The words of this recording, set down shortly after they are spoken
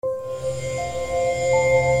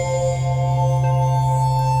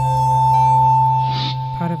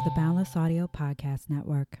Boundless Audio Podcast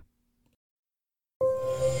Network.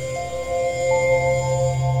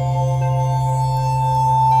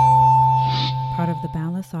 Part of the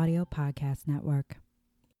Boundless Audio Podcast Network.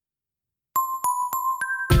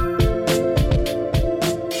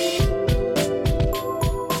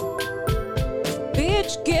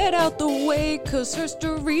 Bitch, get out the way, 'cause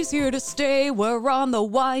history's here to stay. We're on the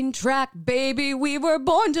wine track, baby. We were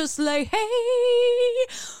born to slay. Hey,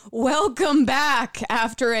 welcome back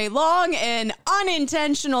after a long and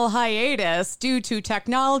unintentional hiatus due to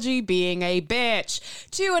technology being a bitch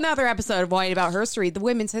to another episode of Whining About Herstory, the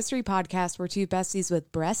women's history podcast where two besties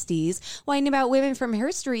with breasties whining about women from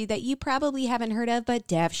herstory that you probably haven't heard of, but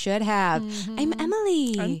Dev should have. I'm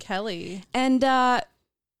Emily. I'm Kelly. And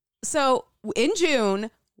so in June,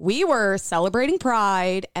 we were celebrating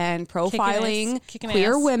Pride and profiling Kicking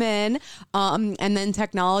queer ass. women. And then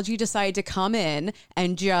technology decided to come in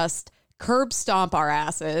and just curb stomp our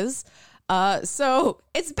asses. So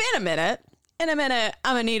it's been a minute. In a minute,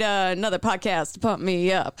 I'm going to need another podcast to pump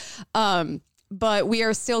me up. But we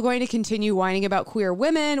are still going to continue whining about queer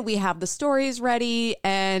women. We have the stories ready.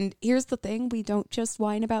 And here's the thing. We don't just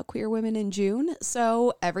whine about queer women in June.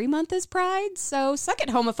 So every month is Pride. So suck it,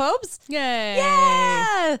 homophobes. Yay.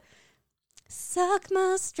 Yeah. Suck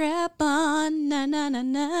my strap on. Na, na, na,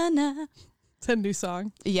 na, na. It's a new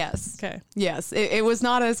song. Yes. Okay. Yes. It was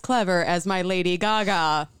not as clever as my Lady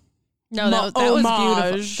Gaga. No, that was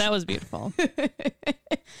homage. beautiful. That was beautiful.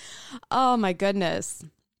 Oh, my goodness.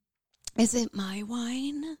 Is it my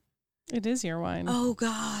wine? It is your wine. Oh,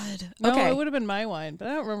 God. No, Okay. it would have been my wine, but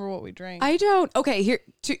I don't remember what we drank. I don't. Okay, here.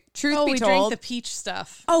 Truth be we told. drank the peach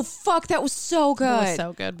stuff. Oh, fuck. That was so good. It was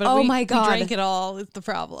so good. But oh, we, my God. we drank it all. It's the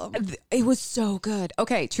problem. It was so good.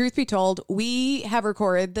 Okay, truth be told, we have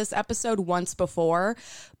recorded this episode once before,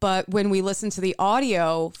 but when we listened to the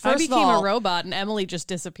audio, I first became of all, a robot and Emily just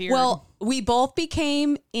disappeared. well, we both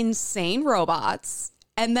became insane robots.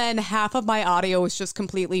 And then half of my audio was just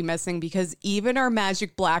completely missing because even our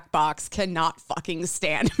magic black box cannot fucking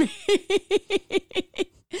stand me.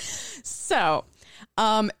 So,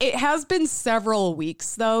 it has been several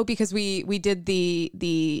weeks though, because we did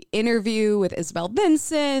the interview with Isabel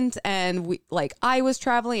Vincent, and I was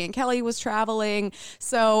traveling and Kelly was traveling.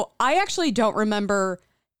 So I actually don't remember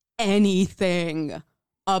anything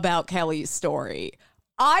about Kelly's story.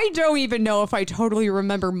 I don't even know if I totally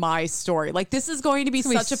remember my story. Like, this is going to be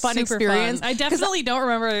such a fun super experience. fun. I definitely don't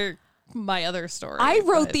remember my other story. I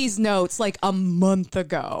wrote but- these notes like a month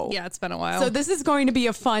ago. Yeah, it's been a while. So this is going to be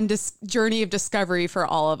a fun journey of discovery for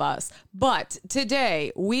all of us. But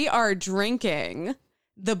today we are drinking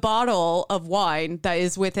the bottle of wine that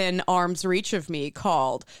is within arm's reach of me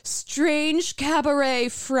called Strange Cabaret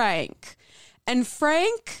Frank. And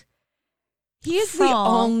Frank... he is the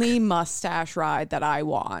only mustache ride that I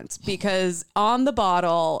want, because on the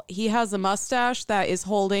bottle, he has a mustache that is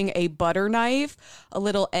holding a butter knife, a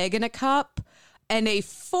little egg in a cup, and a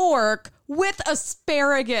fork with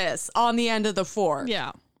asparagus on the end of the fork.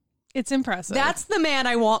 Yeah, it's impressive. That's the man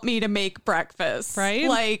I want me to make breakfast.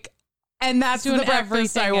 Right? And that's Doing the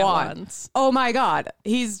breakfast I everything at want. once. Oh my God.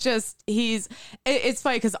 It's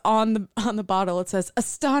funny because on the bottle it says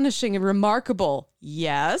astonishing and remarkable.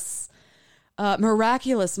 Yes.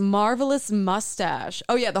 Miraculous, marvelous mustache.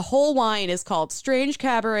 Oh yeah, the whole wine is called Strange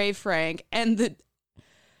Cabaret Frank, and the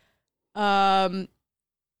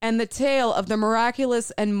tale of the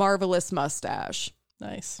miraculous and marvelous mustache.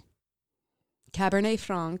 Nice. Cabernet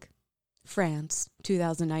Franc, France,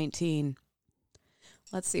 2019.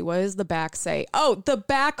 Let's see, what does the back say? Oh, the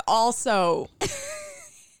back also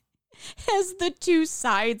has the two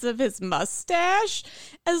sides of his mustache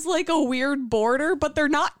as like a weird border, but they're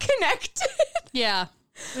not connected. Yeah,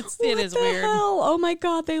 it is What the weird. hell? Oh my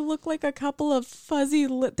God, they look like a couple of fuzzy...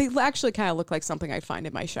 they actually kind of look like something I find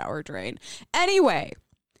in my shower drain. Anyway,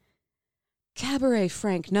 Cabaret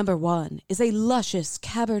Franc number 1 is a luscious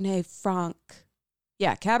Cabernet Franc.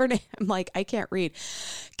 Yeah, Cabernet... I'm like, I can't read.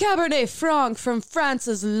 Cabernet Franc from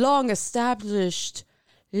France's long-established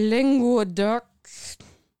Language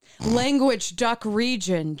Duck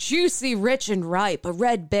region, juicy, rich, and ripe, a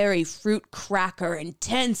red berry fruit cracker,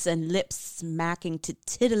 intense and lips smacking to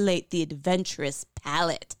titillate the adventurous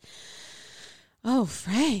palate. Oh,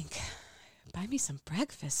 Frank, buy me some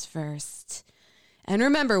breakfast first. And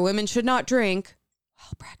remember, women should not drink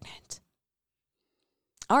while pregnant.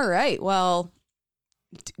 All right, well,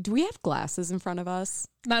 do we have glasses in front of us?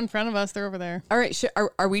 Not in front of us. They're over there. All right,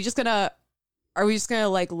 are we just gonna... Are we just going to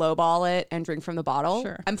like lowball it and drink from the bottle?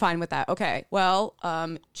 Sure. I'm fine with that. Okay. Well,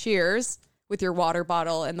 cheers with your water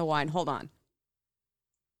bottle and the wine. Hold on.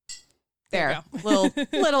 There. There you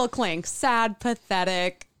Little clink. Sad,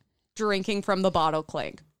 pathetic. drinking from the bottle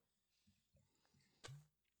clink.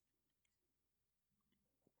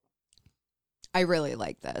 I really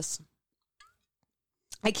like this.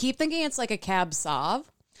 I keep thinking it's like a Cab Sauv.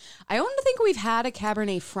 I don't think we've had a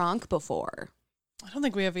Cabernet Franc before. I don't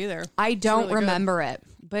think we have either. I don't really remember it,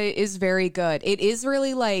 but it is very good. It is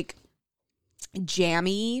really like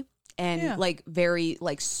jammy and like very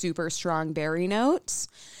like super strong berry notes.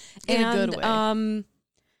 In a good way.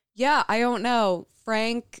 Yeah, I don't know.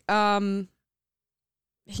 Frank, he can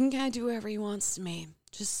kind of do whatever he wants to me.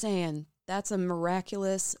 Just saying. That's a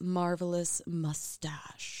miraculous, marvelous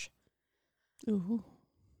mustache. Ooh.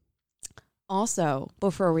 Also,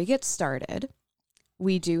 before we get started,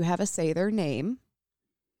 we do have to say their name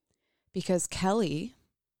because Kelly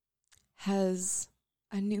has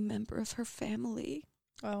a new member of her family.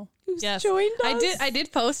 Oh, who's joined us. I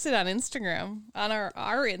did post it on Instagram, on our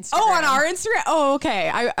Instagram. Oh, on our Instagram? Oh, okay.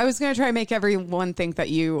 I was going to try and make everyone think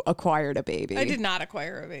that you acquired a baby. I did not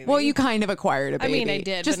acquire a baby. Well, you kind of acquired a baby. I mean, I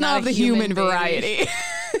did, just but not of the a human baby. variety.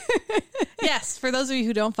 Yes, for those of you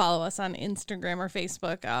who don't follow us on Instagram or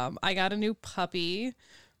Facebook, I got a new puppy.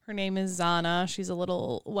 Her name is Zana. She's a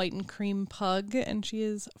little white and cream pug, and she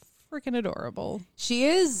is freaking adorable. She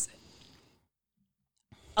is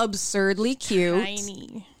absurdly cute.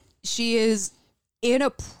 Tiny. She is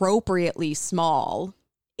inappropriately small.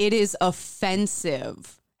 It is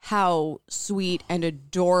offensive how sweet and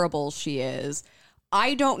adorable she is.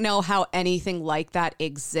 I don't know how anything like that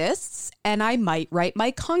exists, and I might write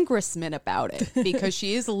my congressman about it because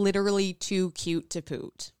she is literally too cute to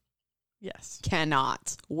poot. Yes.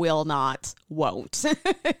 Cannot, will not, won't.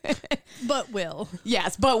 But will.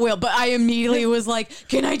 Yes, but will. But I immediately was like,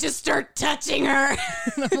 can I just start touching her?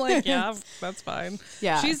 I'm like, yeah, that's fine.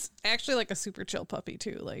 Yeah. She's actually like a super chill puppy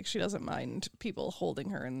too. Like she doesn't mind people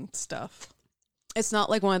holding her and stuff. It's not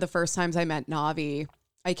like one of the first times I met Navi.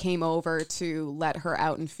 I came over to let her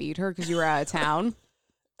out and feed her because you were out of town.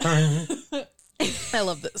 I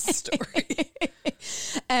love this story.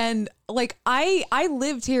 And like I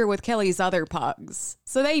lived here with Kelly's other pugs,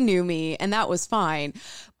 so they knew me and that was fine.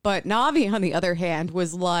 But Navi, on the other hand,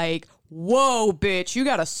 was like, whoa, bitch, you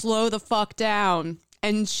got to slow the fuck down.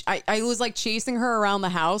 And I was like chasing her around the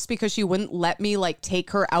house because she wouldn't let me like take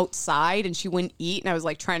her outside and she wouldn't eat. And I was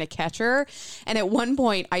like trying to catch her. And at one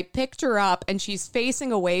point I picked her up and she's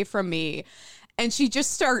facing away from me and she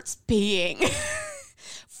just starts peeing.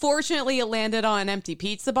 Fortunately, it landed on an empty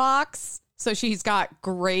pizza box. So she's got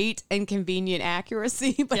great and convenient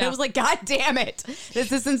accuracy. But I was like, God damn it.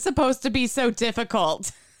 This isn't supposed to be so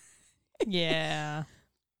difficult. Yeah.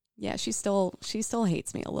 Yeah, she still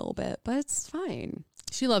hates me a little bit, but it's fine.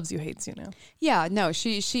 She loves you, hates you now. Yeah, no,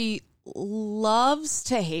 she loves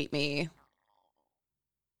to hate me.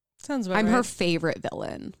 Sounds about I'm right. her favorite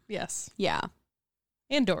villain. Yes. Yeah.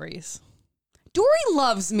 And Dory's. Dory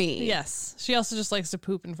loves me. Yes. She also just likes to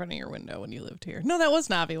poop in front of your window when you lived here. No, that was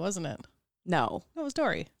Navi, wasn't it? No. That was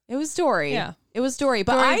Dory. It was Dory. Yeah. It was Dory.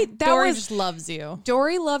 But Dory just loves you.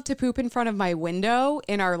 Dory loved to poop in front of my window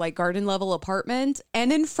in our like garden level apartment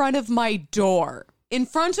and in front of my door. In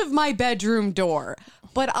front of my bedroom door.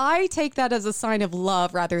 But I take that as a sign of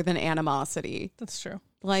love rather than animosity. That's true.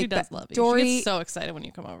 Like she does love you. Dory, she gets so excited when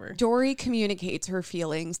you come over. Dory communicates her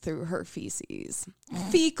feelings through her feces.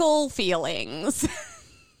 Fecal feelings.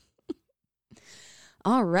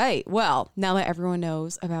 All right. Well, now that everyone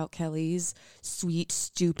knows about Kelly's sweet,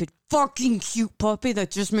 stupid, fucking cute puppy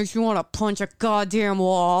that just makes me want to punch a goddamn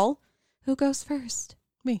wall, who goes first?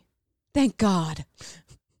 Me. Thank God.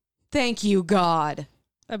 Thank you, God.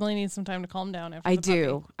 Emily needs some time to calm down after I the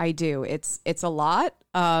do. puppy. I do. It's a lot.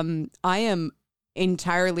 I am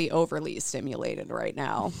entirely overly stimulated right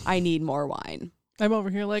now. I need more wine. I'm over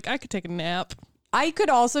here like I could take a nap. I could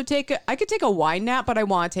also take a wine nap, but I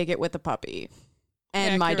want to take it with the puppy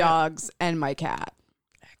and my Accurate. dogs and my cat.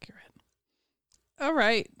 Accurate. All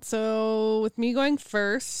right. So with me going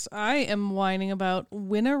first, I am whining about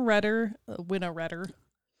Winaretta.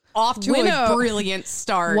 Off to a brilliant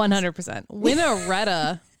start. 100%.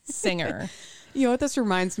 Winaretta singer. You know what this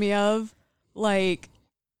reminds me of? Like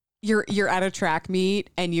you're at a track meet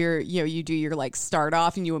and you do your like start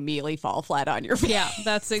off and you immediately fall flat on your face. Yeah,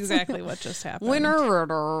 that's exactly what just happened.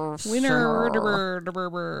 Winaretta.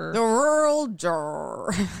 The world.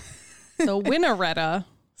 So Winaretta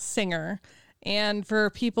singer. And for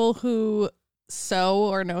people who sew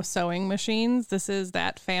or know sewing machines, this is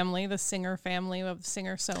that family, the Singer family of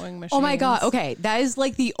Singer sewing machines. Oh my God. Okay. That is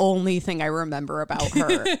like the only thing I remember about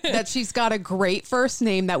her. That she's got a great first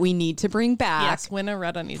name that we need to bring back. Yes,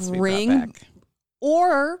 Winaretta needs to be brought back.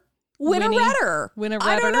 Or Winaretta. Winaretta.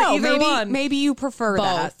 I don't know. Either one. Maybe you prefer Both.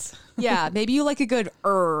 that. Yeah, maybe you like a good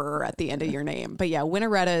at the end of your name. But yeah,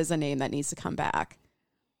 Winteretta is a name that needs to come back.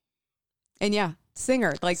 And yeah,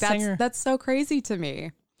 Singer. Like that's so crazy to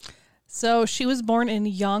me. So she was born in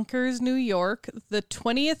Yonkers, New York, the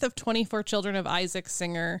 20th of 24 children of Isaac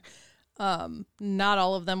Singer. Not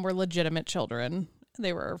all of them were legitimate children.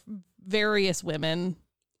 They were various women.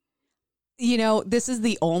 You know, this is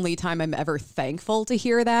the only time I'm ever thankful to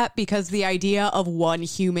hear that, because the idea of one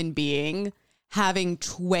human being having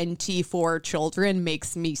 24 children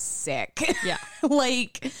makes me sick. Yeah.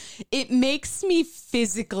 Like, it makes me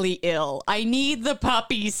physically ill. I need the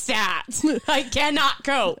puppy stat. I cannot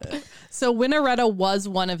cope. So Winteretta was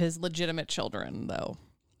one of his legitimate children, though.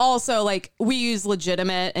 Also, like, we use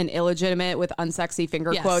legitimate and illegitimate with unsexy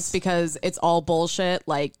finger quotes because it's all bullshit.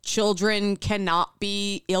 Like, children cannot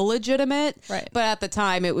be illegitimate. Right. But at the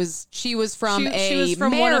time, she was from she was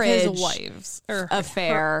from one of his wives or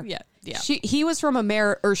affair. Yeah. She was from a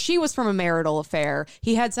marital affair.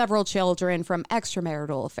 He had several children from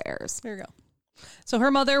extramarital affairs. There you go. So her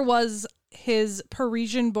mother was his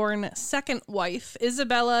Parisian-born second wife,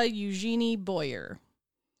 Isabella Eugenie Boyer.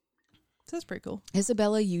 That's pretty cool.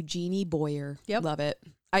 Isabella Eugenie Boyer. Yep. Love it.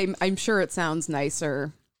 I'm sure it sounds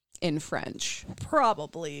nicer in French.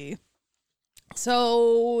 Probably.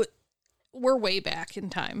 So we're way back in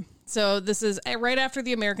time. So this is right after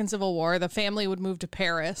the American Civil War. The family would move to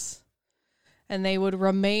Paris, and they would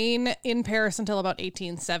remain in Paris until about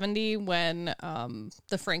 1870 when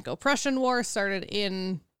the Franco-Prussian War started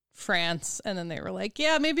in France. And then they were like,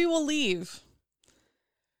 yeah, maybe we'll leave.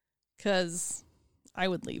 Because I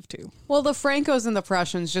would leave too. Well, the Francos and the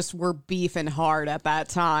Prussians just were beefing hard at that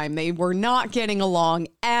time. They were not getting along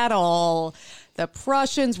at all. The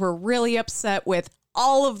Prussians were really upset with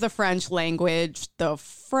all of the French language. The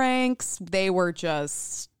Franks, they were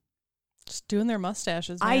just doing their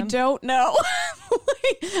mustaches, man. I don't know.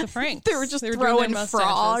 The Franks. They were just throwing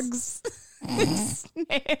frogs.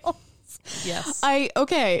 Snails. Yes.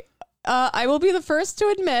 I will be the first to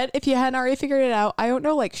admit, if you hadn't already figured it out, I don't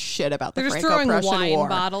know like shit about the Franco-Prussian War. They're just throwing wine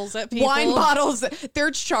bottles at people. Wine bottles. They're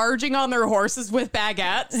charging on their horses with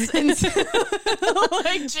baguettes instead of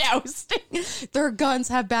like jousting. Their guns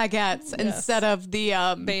have baguettes instead of the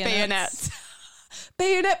bayonets.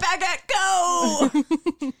 Bayonet baguette, go!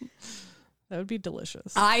 That would be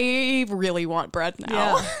delicious. I really want bread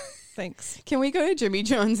now. Yeah. Thanks. Can we go to Jimmy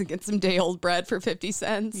John's and get some day-old bread for 50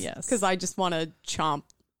 cents? Yes. Because I just want to chomp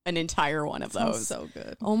an entire one of those. So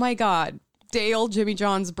good. Oh my God. Day old Jimmy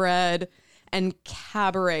John's bread and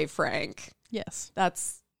Cabaret Frank. Yes.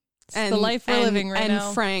 That's the life we're living right now.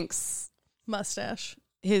 And Frank's mustache.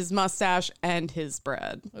 His mustache and his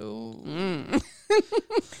bread. Ooh.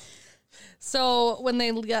 So when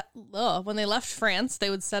they left France, they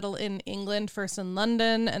would settle in England, first in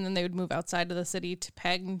London, and then they would move outside of the city to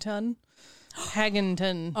Paddington.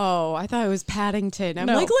 Oh, I thought it was Paddington. I'm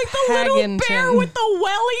no, like the little bear with the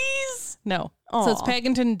wellies. No. Aww. So it's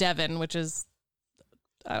Paddington, Devon, which is,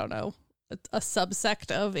 I don't know, a subsect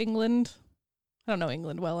of England. I don't know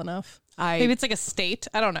England well enough. Maybe it's like a state.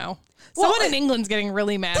 I don't know. Someone in England's getting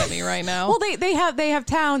really mad at me right now. Well, they have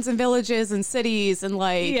towns and villages and cities and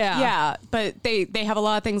like but they have a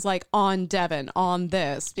lot of things like on Devon, on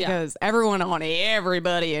this, because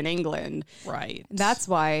everybody in England. Right. That's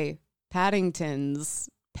why Paddington.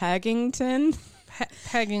 I'm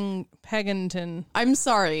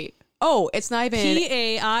sorry. Oh, it's not even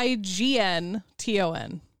Paignton.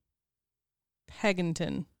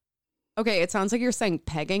 Paddington. Okay, it sounds like you're saying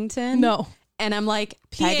Peggington. No. And I'm like,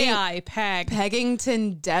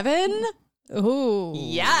 Peggington, Devon? Ooh.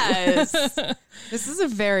 Yes. This is a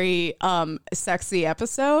very sexy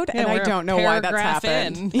episode, and I don't know why that's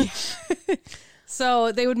happened.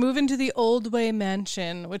 So they would move into the Old Way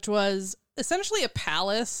Mansion, which was essentially a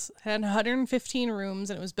palace, had 115 rooms,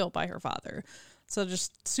 and it was built by her father. So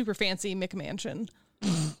just super fancy McMansion.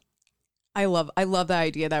 I love the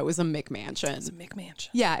idea that it was a McMansion. It's a McMansion.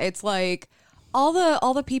 Yeah, it's like all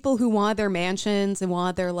the people who wanted their mansions and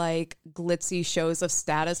wanted their like glitzy shows of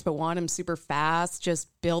status but wanted them super fast just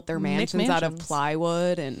built their mansions out of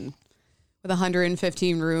plywood and with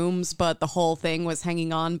 115 rooms, but the whole thing was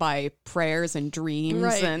hanging on by prayers and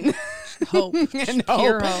dreams and hope. And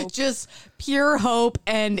pure hope. Just pure hope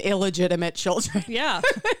and illegitimate children. Yeah.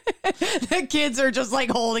 The kids are just like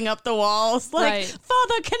holding up the walls like,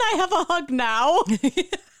 Father, can I have a hug now?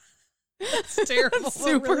 It's terrible. It's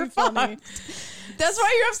super really funny. That's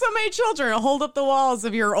why you have so many children. Hold up the walls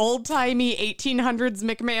of your old-timey 1800s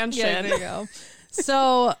McMansion. Yeah, there you go.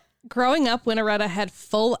 So growing up, Winteretta had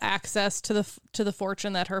full access to the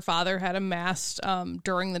fortune that her father had amassed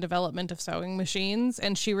during the development of sewing machines,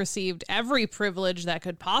 and she received every privilege that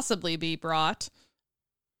could possibly be brought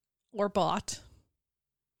or bought.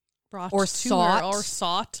 Brought Or to sought. her, or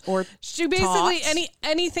sought. Or she basically taught.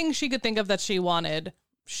 anything she could think of that she wanted,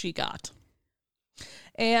 she got.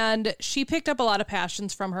 And she picked up a lot of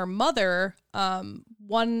passions from her mother,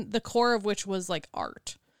 the core of which was like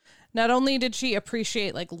art. Not only did she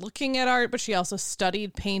appreciate like looking at art, but she also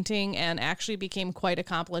studied painting and actually became quite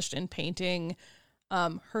accomplished in painting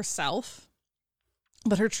herself.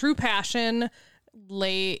 But her true passion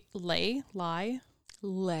lane.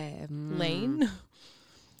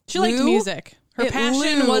 She liked music. Her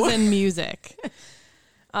passion was in music.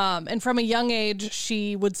 And from a young age,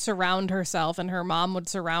 she would surround herself, and her mom would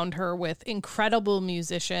surround her with incredible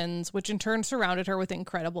musicians, which in turn surrounded her with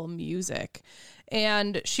incredible music.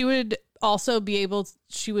 And she would also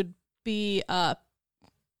she would be a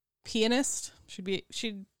pianist.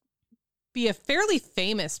 She'd be a fairly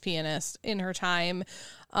famous pianist in her time.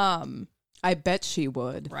 I bet she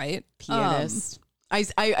would. Right? Pianist.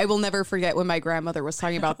 I will never forget when my grandmother was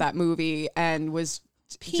talking about that movie and was...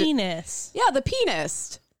 Penis. Yeah, The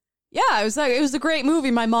Pianist. Yeah, it was a great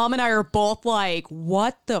movie. My mom and I are both like,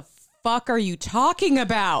 what the fuck are you talking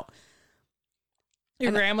about?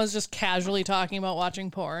 Your grandma's just casually talking about watching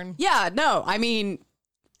porn. Yeah, no, I mean,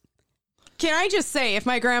 can I just say, if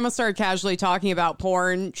my grandma started casually talking about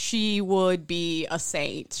porn, she would be a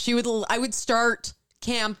saint. I would start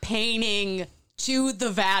campaigning to the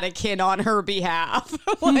Vatican on her behalf.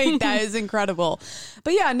 Like, that is incredible.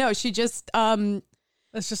 But yeah, no, she just,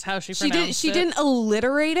 that's just how she pronounced it. She didn't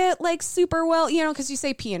alliterate it like super well, because you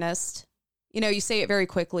say pianist, you say it very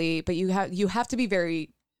quickly, but you have to be very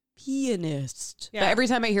pianist. Yeah. But every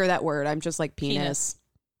time I hear that word, I'm just like penis.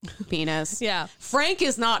 Yeah. Frank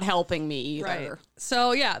is not helping me either. Right.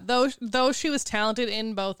 So yeah, though she was talented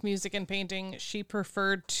in both music and painting, she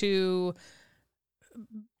preferred to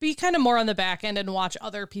be kind of more on the back end and watch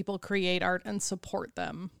other people create art and support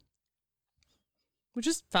them, which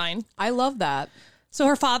is fine. I love that. So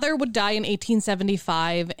her father would die in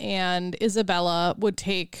 1875, and Isabella would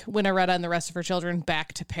take Winteretta and the rest of her children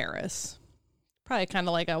back to Paris. Probably kind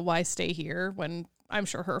of like a why stay here when I'm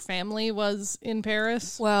sure her family was in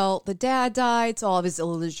Paris. Well, the dad died, so all of his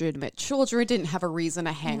illegitimate children didn't have a reason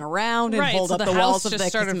to hang around and hold so up the walls of the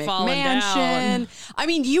mansion. Down. I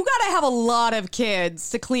mean, you got to have a lot of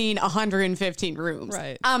kids to clean 115 rooms.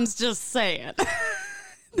 Right. I'm just saying.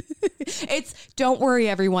 Don't worry,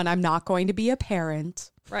 everyone. I'm not going to be a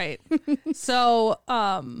parent. Right. So,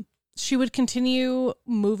 she would continue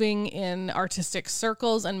moving in artistic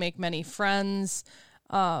circles and make many friends.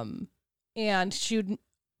 And she would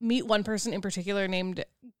meet one person in particular named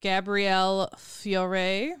Gabriele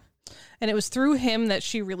Fiore. And it was through him that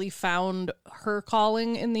she really found her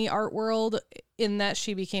calling in the art world, in that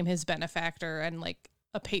she became his benefactor and like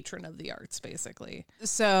a patron of the arts, basically.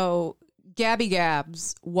 So Gabby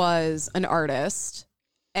Gabs was an artist,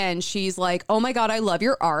 and she's like, oh my God, I love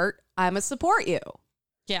your art. I'm going to support you.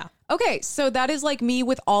 Yeah. Okay, so that is like me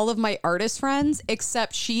with all of my artist friends,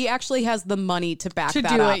 except she actually has the money to back that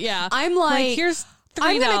do up. it, yeah. I'm like here's $3.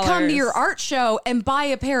 I'm going to come to your art show and buy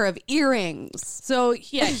a pair of earrings. So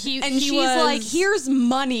yeah, she's like, here's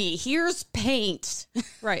money, here's paint.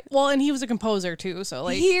 Right. Well, and he was a composer too, so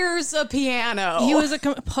like here's a piano. He was a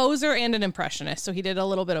composer and an impressionist, so he did a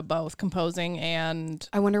little bit of both, composing and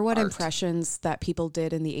I wonder what art. impressions that people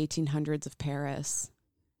did in the 1800s of Paris.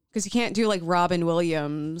 Because you can't do like Robin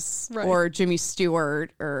Williams or Jimmy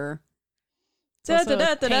Stewart or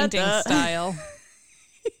painting style.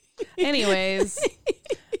 Anyways,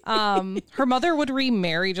 her mother would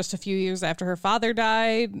remarry just a few years after her father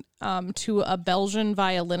died to a Belgian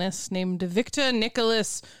violinist named Victor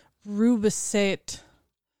Nicolas Rubisset.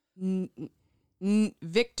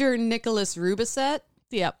 Victor Nicolas Rubisset?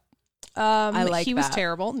 Yep. I like he that. was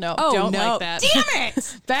terrible. No, oh, don't no. like that. Damn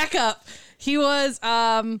it! Back up. He was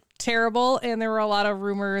terrible, and there were a lot of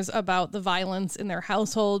rumors about the violence in their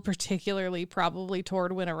household, particularly probably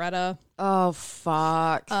toward Winteretta. Oh,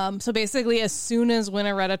 fuck. So basically, as soon as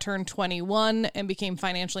Winteretta turned 21 and became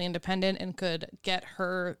financially independent and could get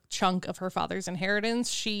her chunk of her father's inheritance,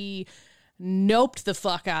 she noped the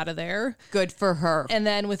fuck out of there. Good for her. And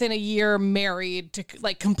then within a year married to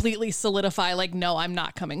like completely solidify, like, no, I'm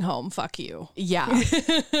not coming home. Fuck you. Yeah.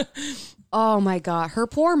 Oh, my God. Her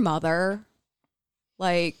poor mother.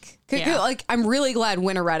 Like, I'm really glad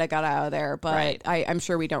Winteretta got out of there, but I'm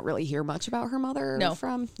sure we don't really hear much about her mother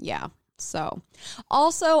from. Yeah. So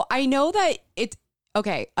also, I know that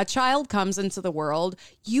okay, a child comes into the world,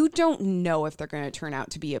 you don't know if they're going to turn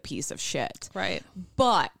out to be a piece of shit. Right.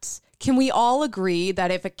 But can we all agree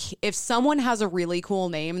that if someone has a really cool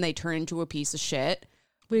name and they turn into a piece of shit,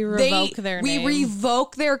 we revoke their name. We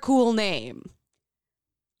revoke their cool name.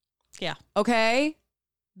 Yeah. Okay?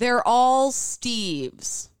 They're all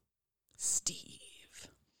Steves. Steve.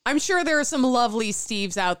 I'm sure there are some lovely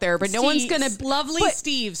Steves out there, but no one's going to... Lovely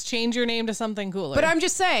Steves. Change your name to something cooler. But I'm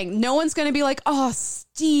just saying, no one's going to be like, oh,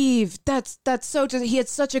 Steve, that's so... He had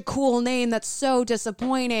such a cool name. That's so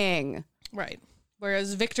disappointing. Right.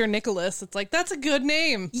 Whereas Victor Nicholas, it's like, that's a good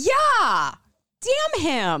name. Yeah. Damn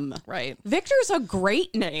him. Right. Victor's a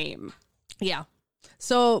great name. Yeah.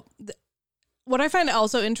 So... what I find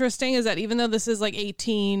also interesting is that even though this is like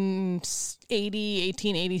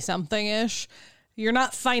 1880 something-ish, you're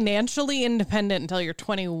not financially independent until you're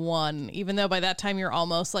 21, even though by that time you're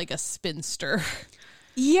almost like a spinster.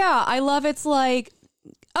 Yeah, I love it's like,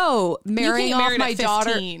 oh, marrying off my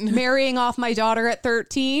daughter at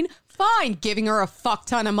 13, fine, giving her a fuck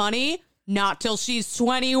ton of money, not till she's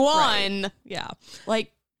 21. Right. Yeah.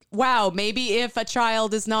 Like, wow, maybe if a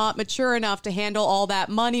child is not mature enough to handle all that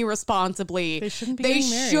money responsibly, they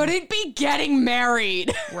shouldn't be getting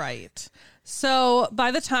married. Right. So by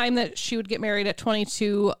the time that she would get married at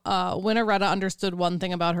 22, Winaretta understood one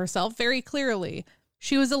thing about herself very clearly.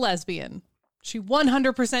 She was a lesbian. She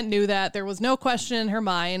 100% knew that. There was no question in her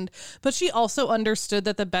mind. But she also understood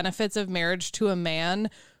that the benefits of marriage to a man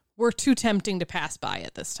were too tempting to pass by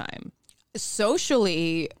at this time.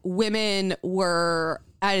 Socially, women were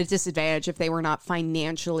at a disadvantage if they were not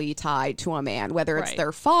financially tied to a man, whether it's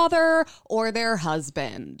their father or their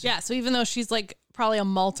husband. Yeah, so even though she's like probably a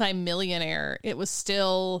multi-millionaire, it was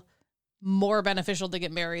still more beneficial to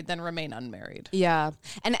get married than remain unmarried. Yeah.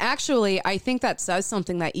 And actually, I think that says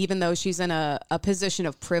something that even though she's in a position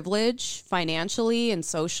of privilege financially and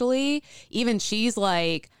socially, even she's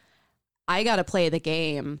like, I got to play the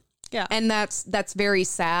game. Yeah. And that's very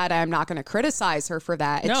sad. I'm not going to criticize her for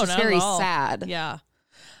that. It's just very sad. Yeah.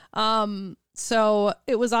 So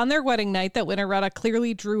it was on their wedding night that Winaretta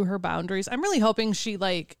clearly drew her boundaries. I'm really hoping she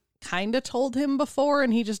like kind of told him before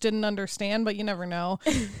and he just didn't understand, but you never know.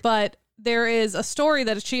 But there is a story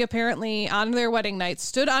that she apparently on their wedding night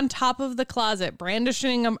stood on top of the closet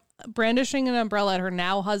brandishing an umbrella at her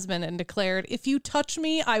now husband and declared, "If you touch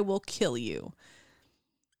me, I will kill you."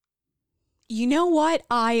 You know what?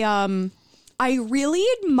 I really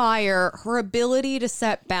admire her ability to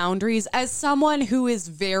set boundaries as someone who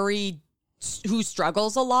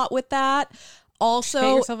struggles a lot with that. Also,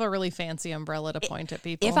 get yourself a really fancy umbrella to point at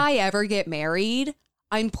people. If I ever get married,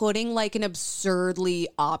 I'm putting like an absurdly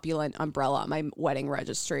opulent umbrella on my wedding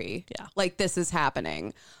registry. Yeah. Like this is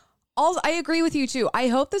happening. I agree with you too. I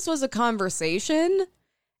hope this was a conversation.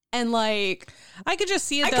 And like, I could just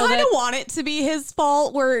see it. I kind of want it to be his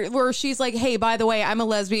fault, where she's like, "Hey, by the way, I'm a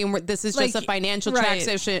lesbian. This is just a financial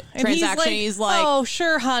transaction." He's like, "Oh,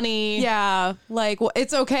 sure, honey. Yeah, like, well,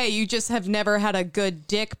 it's okay. You just have never had a good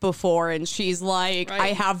dick before." And she's like, "I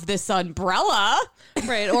have this umbrella."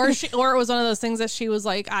 Right. Or it was one of those things that she was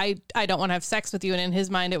like, I don't want to have sex with you. And in his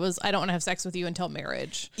mind, it was, I don't want to have sex with you until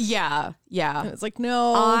marriage. Yeah. Yeah. And it's like,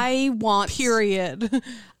 no, period.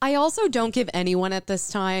 I also don't give anyone at this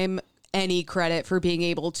time any credit for being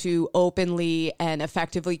able to openly and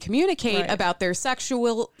effectively communicate about their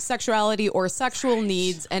sexuality or sexual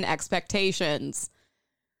needs and expectations.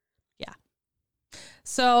 Yeah.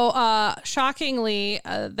 So, shockingly,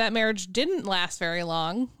 that marriage didn't last very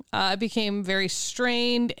long. It became very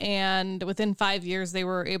strained, and within 5 years, they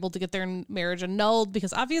were able to get their marriage annulled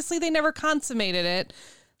because obviously they never consummated it.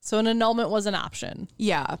 So an annulment was an option.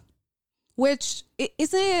 Yeah. Which,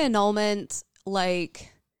 isn't an annulment like...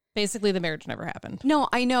 Basically, the marriage never happened. No,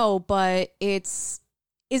 I know, but is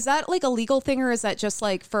that like a legal thing or is that just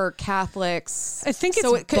like for Catholics? I think it's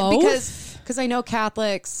both. Because I know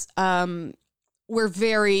Catholics were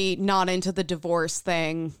very not into the divorce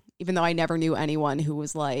thing, even though I never knew anyone who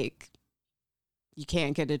was like, you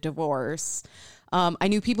can't get a divorce. I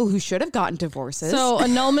knew people who should have gotten divorces. So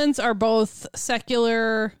annulments are both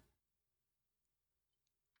secular.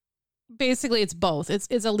 Basically, it's both.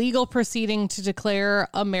 It's a legal proceeding to declare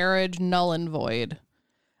a marriage null and void.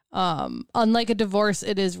 Unlike a divorce,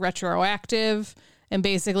 it is retroactive. And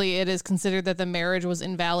basically, it is considered that the marriage was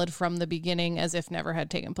invalid from the beginning as if never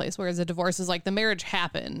had taken place. Whereas a divorce is like the marriage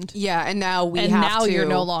happened. Yeah, and now you're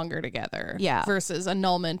no longer together. Yeah. Versus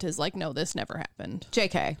annulment is like, no, this never happened.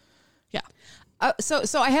 JK. Yeah.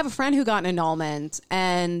 So I have a friend who got an annulment,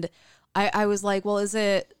 and I was like, well, is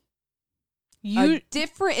it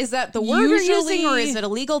Is that the word you're using, or is it a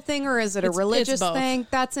legal thing, or is it a religious both. thing?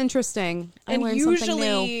 That's interesting. I And learned something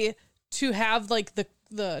new. usually to have like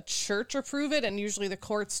the church approve it, and usually the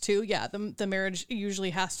courts too. Yeah, the marriage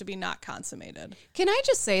usually has to be not consummated. Can I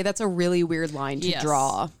just say that's a really weird line to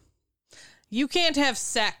draw? You can't have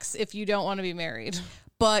sex if you don't want to be married.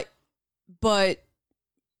 But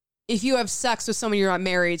if you have sex with someone you're not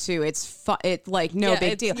married to, it's no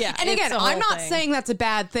big deal. Yeah, and again, I'm not saying that's a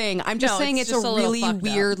bad thing. I'm just saying it's a really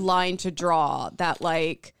weird line to draw that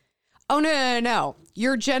like, oh, no.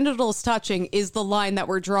 Your genitals touching is the line that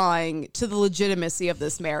we're drawing to the legitimacy of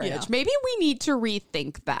this marriage. Yeah. Maybe we need to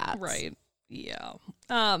rethink that. Right. Yeah.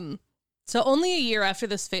 So only a year after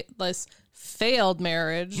this failed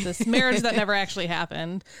marriage, this marriage that never actually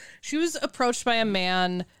happened, she was approached by a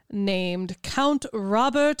man named Count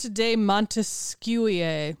Robert de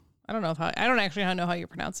Montesquieu. I don't actually know how you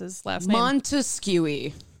pronounce his last name.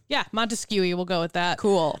 Montesquieu. Yeah, Montesquieu. We'll go with that.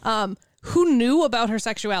 Cool. Who knew about her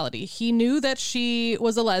sexuality. He knew that she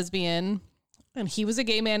was a lesbian, and he was a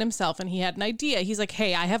gay man himself, and he had an idea. He's like,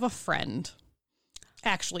 hey, I have a friend.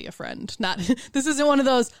 Actually a friend. Not this isn't one of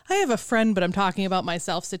those, I have a friend, but I'm talking about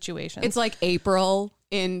myself situations. It's like April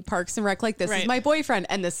in Parks and Rec, like, this is my boyfriend,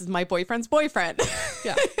 and this is my boyfriend's boyfriend.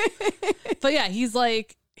 Yeah. But yeah, he's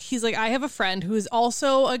like, I have a friend who is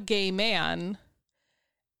also a gay man,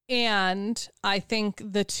 and I think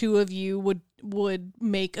the two of you would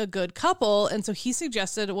make a good couple. And so he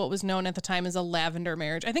suggested what was known at the time as a lavender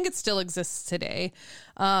marriage. I think it still exists today.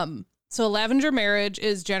 So a lavender marriage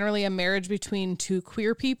is generally a marriage between two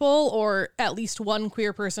queer people, or at least one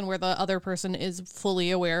queer person where the other person is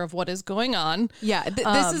fully aware of what is going on. Yeah,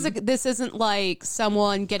 this isn't like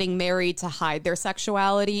someone getting married to hide their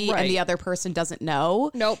sexuality and the other person doesn't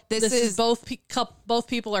know. Nope. This is both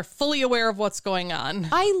people are fully aware of what's going on.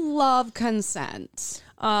 I love consent.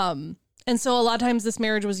 And so a lot of times this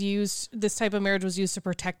type of marriage was used to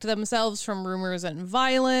protect themselves from rumors and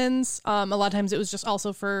violence. A lot of times it was just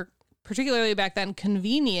also for, particularly back then,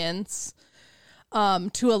 convenience,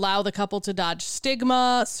 to allow the couple to dodge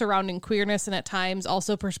stigma surrounding queerness, and at times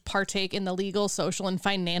also partake in the legal, social, and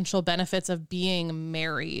financial benefits of being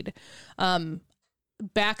married.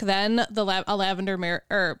 Back then, a lavender marriage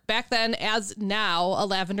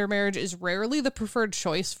is rarely the preferred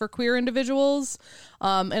choice for queer individuals,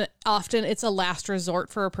 and often it's a last resort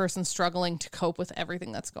for a person struggling to cope with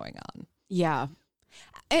everything that's going on. Yeah,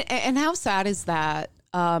 and how sad is that?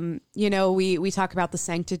 We talk about the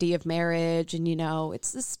sanctity of marriage, and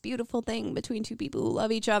it's this beautiful thing between two people who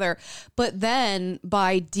love each other. But then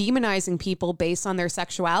by demonizing people based on their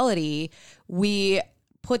sexuality, we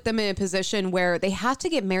put them in a position where they have to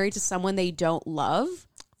get married to someone they don't love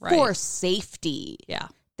for safety. Yeah.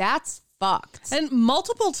 That's fucked. And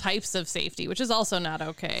multiple types of safety, which is also not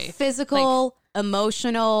okay. Physical,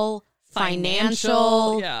 emotional,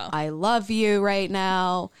 financial. Yeah. I love you right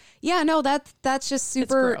now. Yeah, no, that's just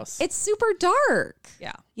super. It's super dark.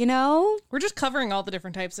 Yeah. We're just covering all the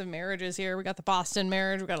different types of marriages here. We got the Boston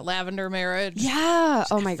marriage. We got a lavender marriage. Yeah.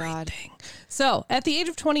 Oh my God. So at the age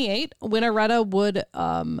of 28, Winaretta would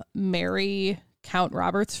marry Count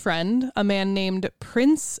Robert's friend, a man named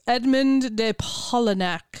Prince Edmund de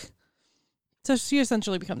Polignac. So she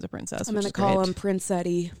essentially becomes a princess. I'm going to call him Prince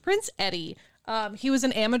Eddie. Prince Eddie. He was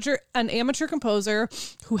an amateur composer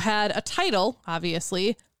who had a title,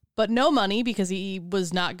 obviously, but no money because he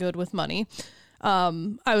was not good with money.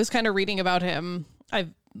 I was kind of reading about him.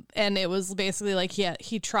 And it was basically like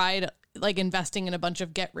he tried like investing in a bunch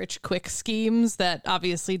of get rich quick schemes that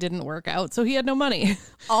obviously didn't work out. So he had no money.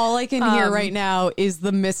 All I can hear right now is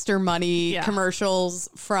the Mr. Money commercials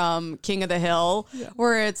from King of the Hill,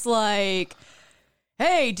 where it's like,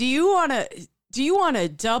 hey, do you want to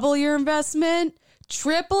double your investment?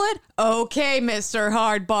 Triple it? Okay, Mr.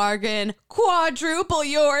 Hard Bargain. Quadruple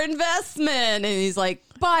your investment. And he's like,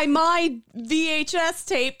 buy my VHS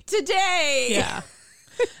tape today. Yeah.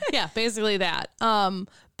 Yeah, basically that.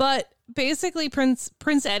 But basically Prince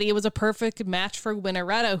Eddie was a perfect match for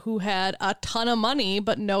Winaretta, who had a ton of money,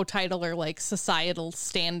 but no title or like societal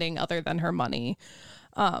standing other than her money.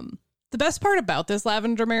 The best part about this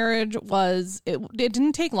lavender marriage was it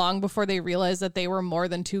didn't take long before they realized that they were more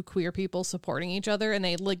than two queer people supporting each other, and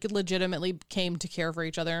they like legitimately came to care for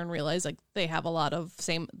each other and realized like they have a lot of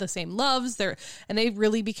the same loves there, and they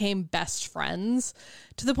really became best friends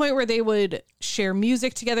to the point where they would share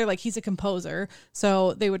music together. Like, he's a composer,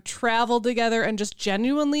 so they would travel together and just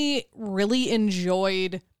genuinely really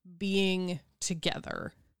enjoyed being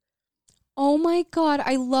together. Oh my God,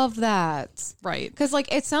 I love that. Right. Because,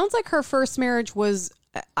 like, it sounds like her first marriage was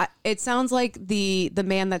it sounds like the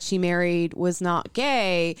man that she married was not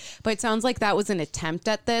gay, but it sounds like that was an attempt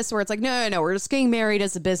at this where it's like, no, we're just getting married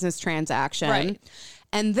as a business transaction. Right.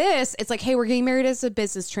 And this, it's like, hey, we're getting married as a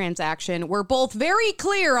business transaction. We're both very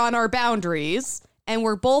clear on our boundaries and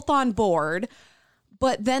we're both on board.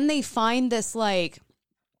 But then they find this like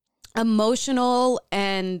emotional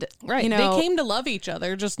and right. You know, they came to love each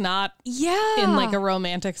other, just not yeah, in like a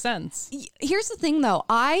romantic sense. Here's the thing though,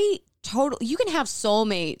 you can have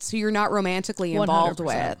soulmates who you're not romantically involved 100%.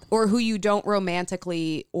 with or who you don't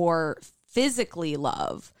romantically or physically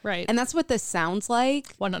love. Right. And that's what this sounds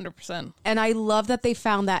like. 100%. And I love that they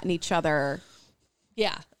found that in each other.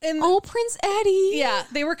 Yeah. And Prince Eddie. yeah,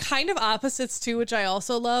 they were kind of opposites too, which I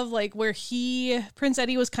also love. Like where Prince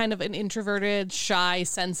Eddie was kind of an introverted, shy,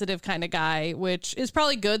 sensitive kind of guy, which is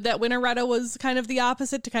probably good that Winteretta was kind of the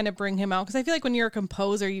opposite to kind of bring him out. Because I feel like when you're a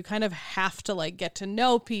composer, you kind of have to like get to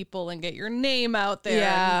know people and get your name out there.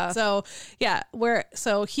 Yeah. And so yeah,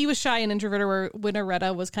 so he was shy and introverted, where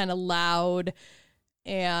Winteretta was kind of loud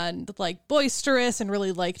and like boisterous and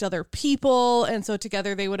really liked other people. And so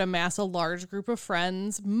together they would amass a large group of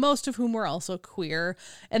friends, most of whom were also queer,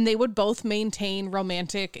 and they would both maintain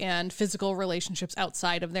romantic and physical relationships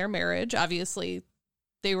outside of their marriage. Obviously,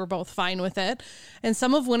 they were both fine with it. And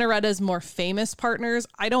some of Winteretta's more famous partners,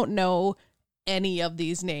 I don't know any of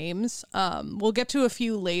these names. We'll get to a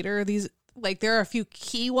few later. There are a few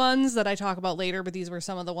key ones that I talk about later, but these were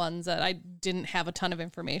some of the ones that I didn't have a ton of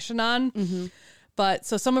information on. Mm-hmm. But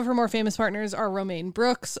so some of her more famous partners are Romaine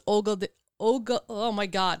Brooks, Olga de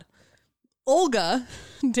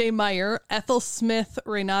Meyer, Ethel Smith,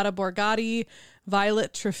 Renata Borgatti,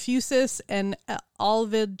 Violet Trefusis, and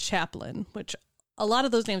Alvid Chaplin, which a lot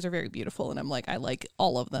of those names are very beautiful. And I'm like, I like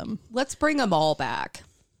all of them. Let's bring them all back.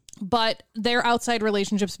 But their outside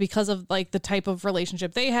relationships, because of like the type of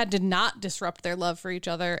relationship they had, did not disrupt their love for each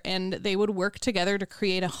other. And they would work together to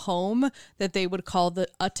create a home that they would call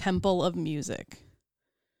a temple of music.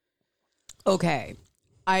 Okay.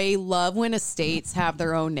 I love when estates have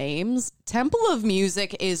their own names. Temple of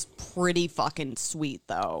Music is pretty fucking sweet,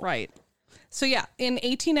 though. Right. So yeah, in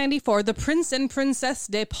 1894, the Prince and Princess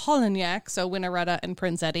de Polignac, so Winteretta and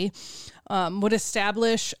Prince Eddie, would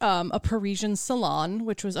establish a Parisian salon,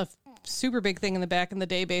 which was a super big thing in the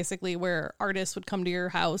day, basically, where artists would come to your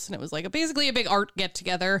house, and it was like basically a big art get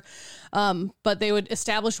together. But they would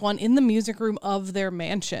establish one in the music room of their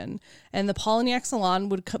mansion, and the Polignac Salon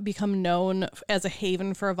would become known as a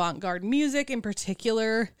haven for avant-garde music, in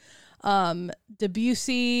particular.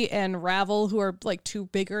 Debussy and Ravel, who are like two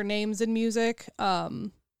bigger names in music,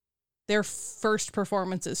 their first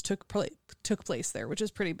performances took place there, which is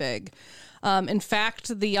pretty big. In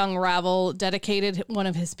fact, the young Ravel dedicated one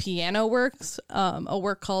of his piano works, a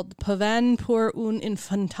work called Pavane pour un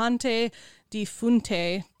infantante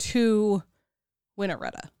defunte, to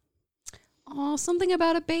Winteretta. Oh, something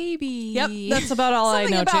about a baby. Yep, that's about all I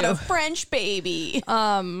know, something about too. a French baby.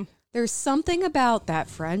 There's something about that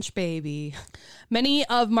French baby. Many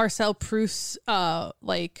of Marcel Proust's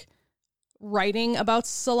writing about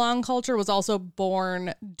salon culture was also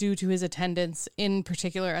born due to his attendance, in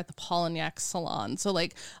particular at the Polignac Salon. So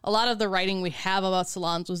like a lot of the writing we have about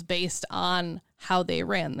salons was based on how they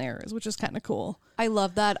ran theirs, which is kind of cool. I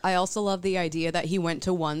love that. I also love the idea that he went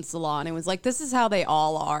to one salon and was like, this is how they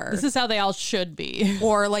all are. This is how they all should be.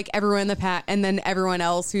 Or like everyone in the past, and then everyone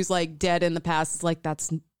else who's like dead in the past is like,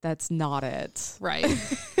 that's not it. Right.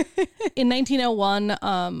 In 1901,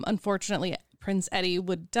 unfortunately, Prince Eddie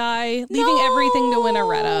would die, leaving everything to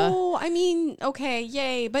Winteretta. Oh, I mean, okay,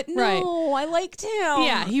 yay, but no, Right. I liked him.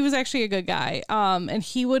 Yeah, he was actually a good guy. And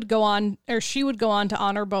she would go on to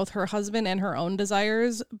honor both her husband and her own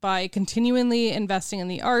desires by continually investing in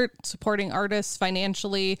the art, supporting artists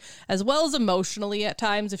financially, as well as emotionally at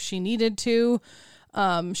times if she needed to.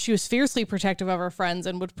 She was fiercely protective of her friends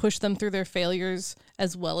and would push them through their failures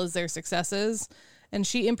as well as their successes. And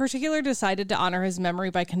she, in particular, decided to honor his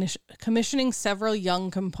memory by commissioning several young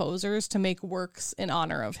composers to make works in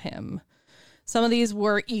honor of him. Some of these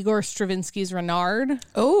were Igor Stravinsky's Renard.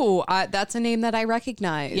 Oh, that's a name that I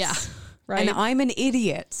recognize. Yeah, right. And I'm an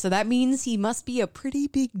idiot, so that means he must be a pretty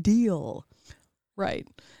big deal. Right.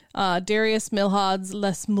 Darius Milhaud's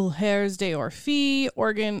Les Mujeres d'Orphée,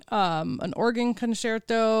 an organ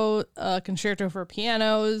concerto, a concerto for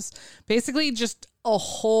pianos, basically just a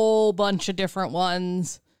whole bunch of different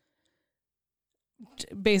ones,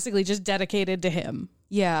 basically just dedicated to him.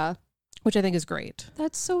 Yeah. Which I think is great.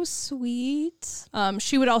 That's so sweet.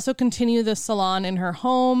 She would also continue the salon in her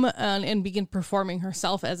home and begin performing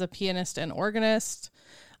herself as a pianist and organist.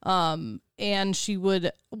 In And she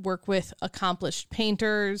would work with accomplished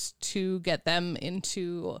painters to get them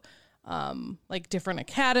into like different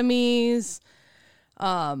academies.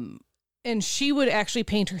 And she would actually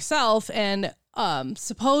paint herself. And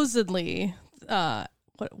supposedly,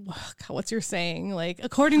 what's your saying? Like,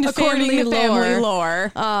 according to family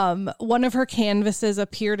lore, one of her canvases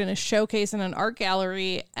appeared in a showcase in an art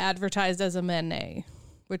gallery advertised as a Manet,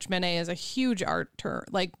 which Manet is a huge art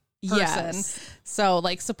person. Yes. So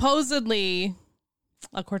like supposedly,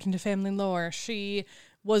 according to family lore, she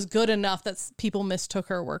was good enough that people mistook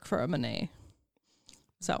her work for a Manet.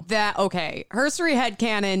 So okay. Herstory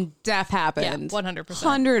headcanon, death happened. 100%.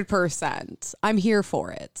 100%. I'm here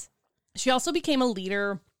for it. She also became a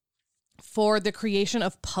leader for the creation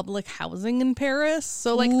of public housing in Paris.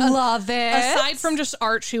 So like love it. Aside from just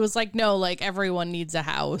art, she was like, no, like everyone needs a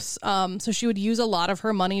house. So she would use a lot of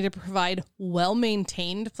her money to provide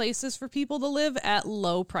well-maintained places for people to live at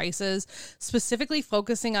low prices, specifically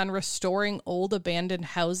focusing on restoring old abandoned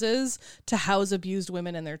houses to house abused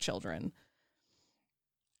women and their children.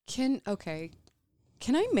 Can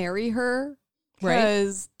I marry her? Right.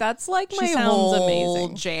 Because that's like my sounds whole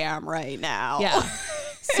amazing. jam right now. Yeah.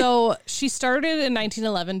 So she started in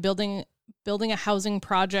 1911 building a housing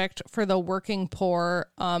project for the working poor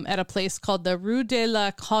at a place called the Rue de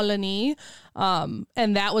la Colonie.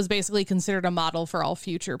 And that was basically considered a model for all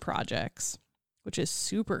future projects, which is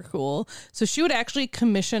super cool. So she would actually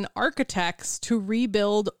commission architects to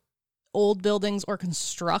rebuild old buildings or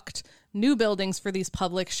construct new buildings for these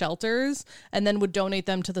public shelters, and then would donate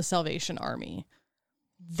them to the Salvation Army.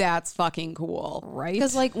 That's fucking cool. Right?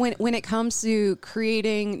 Because like when it comes to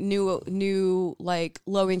creating new like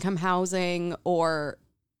low income housing, or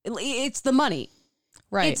it's the money.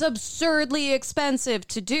 Right. It's absurdly expensive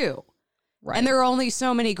to do. Right. And there are only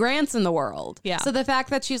so many grants in the world. Yeah. So the fact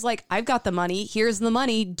that she's like, I've got the money, here's the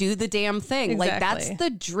money, do the damn thing. Exactly. Like that's the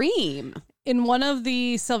dream. In one of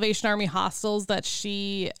the Salvation Army hostels that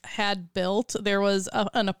she had built, there was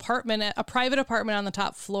a private apartment on the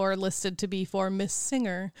top floor listed to be for Miss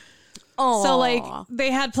Singer. Oh, so like they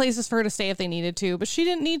had places for her to stay if they needed to, but she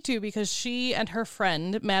didn't need to because she and her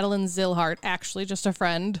friend, Madeline Zilhart, actually just a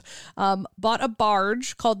friend, bought a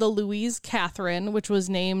barge called the Louise Catherine, which was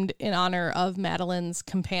named in honor of Madeline's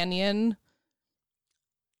companion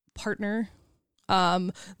partner,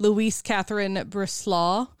 Louise Catherine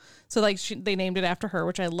Breslau. So like they named it after her,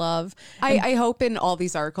 which I love. I hope in all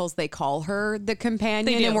these articles they call her the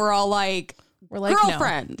companion, and we're like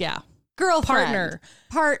girlfriend. No. Yeah. Girlfriend.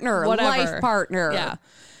 Partner. Whatever. Life partner. Yeah.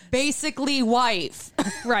 Basically wife.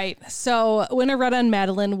 Right. So Winteretta and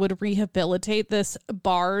Madeline would rehabilitate this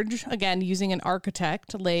barge, again, using an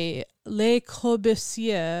architect, Le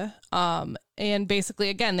Corbusier. And basically,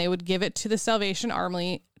 again, they would give it to the Salvation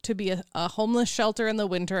Army to be a homeless shelter in the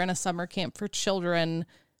winter and a summer camp for children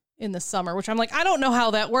in the summer, which I'm like, I don't know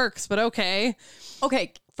how that works, but okay.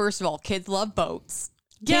 Okay, first of all, kids love boats.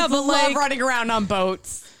 Yeah, kids but love running around on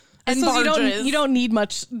boats and barges. You don't need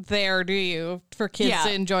much there, do you, for kids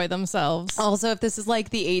to enjoy themselves? Also, if this is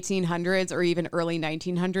like the 1800s or even early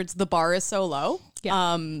 1900s, the bar is so low.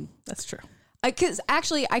 Yeah, that's true. Because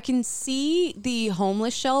actually, I can see the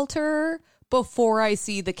homeless shelter before I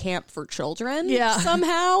see the camp for children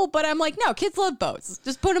somehow. But I'm like, no, kids love boats.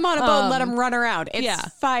 Just put them on a boat and let them run around. It's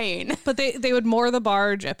fine. But they would moor the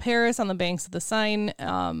barge at Paris on the banks of the Seine.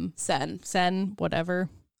 Seine, whatever.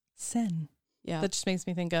 Seine. Yeah. That just makes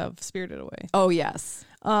me think of Spirited Away. Oh, yes.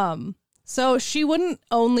 So she wouldn't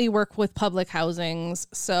only work with public housings.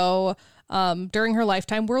 So during her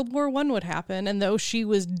lifetime, World War I would happen. And though she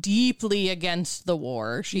was deeply against the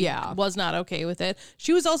war, she was not okay with it.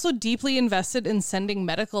 She was also deeply invested in sending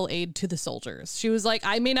medical aid to the soldiers. She was like,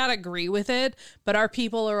 I may not agree with it, but our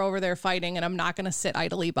people are over there fighting and I'm not going to sit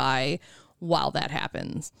idly by while that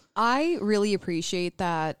happens. I really appreciate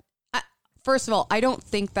that. First of all, I don't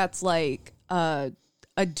think that's like a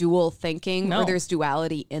dual thinking or there's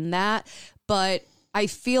duality in that. But I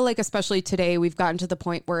feel like, especially today, we've gotten to the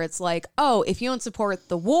point where it's like, oh, if you don't support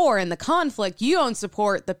the war and the conflict, you don't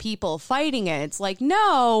support the people fighting it. It's like,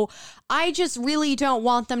 no, I just really don't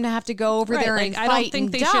want them to have to go over there and fight. I don't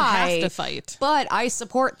think they should have to fight. But I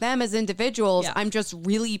support them as individuals. Yeah. I'm just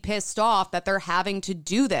really pissed off that they're having to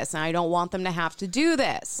do this, and I don't want them to have to do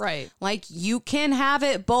this. Right. Like, you can have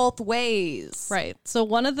it both ways. Right. So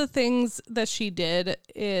one of the things that she did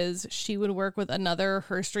is she would work with another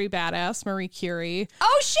herstory badass, Marie Curie.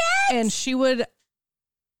 Oh, shit! And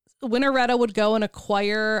Winteretta would go and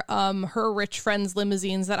acquire her rich friends'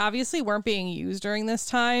 limousines that obviously weren't being used during this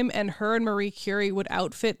time. And her and Marie Curie would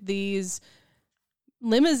outfit these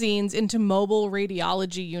limousines into mobile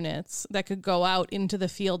radiology units that could go out into the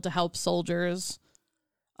field to help soldiers,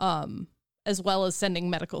 as well as sending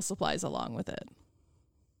medical supplies along with it.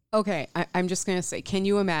 Okay, I'm just going to say, can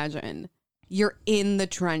you imagine? You're in the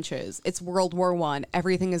trenches. It's World War I.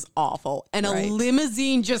 Everything is awful. And a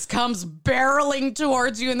limousine just comes barreling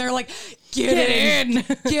towards you. And they're like, get in.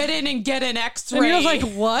 Get in and get an X-ray. And you're like,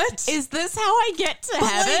 what? Is this how I get to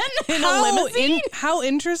heaven? In a limousine? How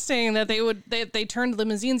interesting that they turned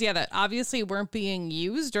limousines, that obviously weren't being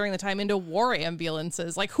used during the time, into war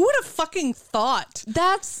ambulances. Like, who would have fucking thought?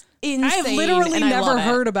 That's insane. I've literally never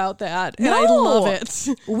heard about that. And I love it.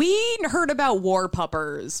 We heard about war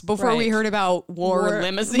puppers before we heard about war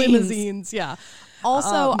limousines. Yeah.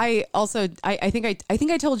 Also, I think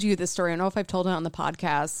I told you this story. I don't know if I've told it on the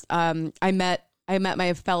podcast. I met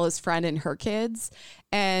my fella's friend and her kids,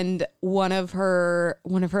 and one of her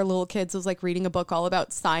little kids was like reading a book all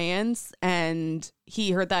about science, and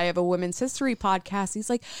he heard that I have a women's history podcast. He's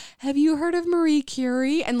like, have you heard of Marie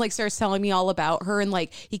Curie? And like starts telling me all about her. And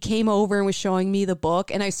like he came over and was showing me the book,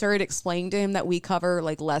 and I started explaining to him that we cover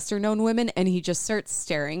like lesser known women, and he just starts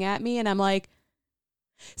staring at me, and I'm like,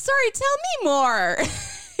 sorry, tell me more.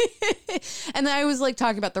 And then I was like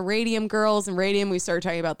talking about the Radium girls and Radium. We started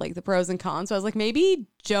talking about like the pros and cons. So I was like, maybe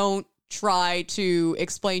don't try to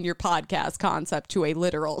explain your podcast concept to a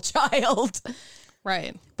literal child.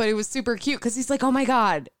 Right. But it was super cute because he's like, oh my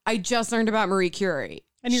God, I just learned about Marie Curie.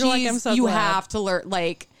 And you're like, I'm so you glad. have to learn,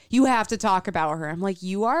 like, you have to talk about her. I'm like,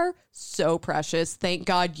 you are so precious. Thank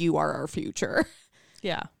God you are our future.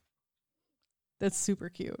 Yeah. That's super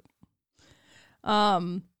cute.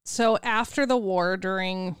 So after the war,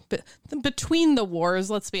 between the wars,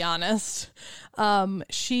 let's be honest,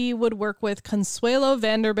 she would work with Consuelo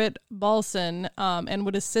Vanderbilt Balson, and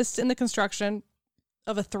would assist in the construction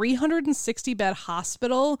of a 360-bed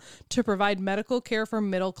hospital to provide medical care for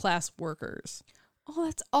middle-class workers. Oh,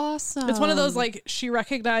 that's awesome. It's one of those, like, she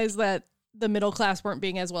recognized that the middle class weren't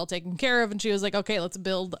being as well taken care of, and she was like, okay, let's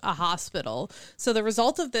build a hospital. So the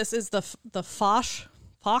result of this is the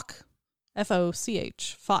Foch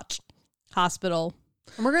F-O-C-H, Foch Hospital.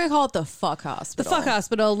 And we're going to call it the Fuck Hospital. The Fuck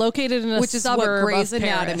Hospital, located in a which is what Grey's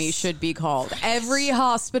Anatomy should be called. Every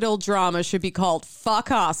hospital drama should be called Fuck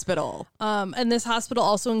Hospital. And this hospital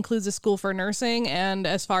also includes a school for nursing, and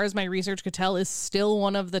as far as my research could tell, is still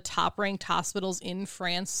one of the top-ranked hospitals in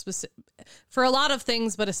France for a lot of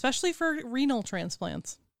things, but especially for renal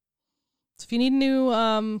transplants. So if you need a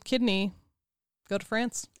new kidney, go to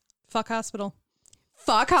France. Fuck Hospital.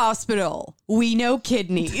 Fuck Hospital. We know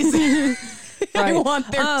kidneys. I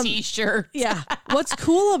want their t-shirt. Yeah. What's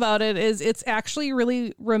cool about it is it's actually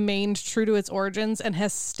really remained true to its origins and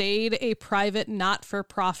has stayed a private,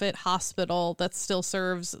 not-for-profit hospital that still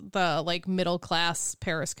serves the like middle-class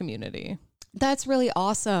Paris community. That's really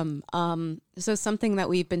awesome. So something that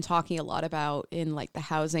we've been talking a lot about in like the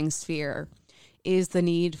housing sphere is the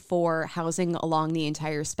need for housing along the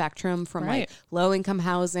entire spectrum, from like low income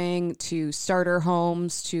housing to starter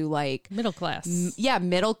homes to like middle class.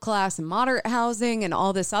 Middle class and moderate housing and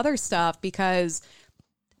all this other stuff, because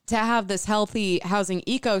to have this healthy housing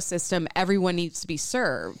ecosystem, everyone needs to be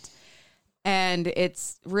served. And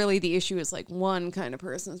it's really, the issue is like one kind of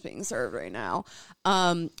person is being served right now.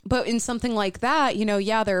 But in something like that, you know,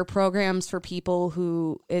 there are programs for people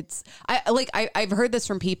who I've heard this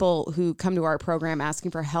from people who come to our program asking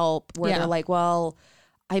for help, where they're like, well,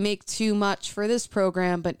 I make too much for this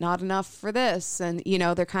program, but not enough for this. And, you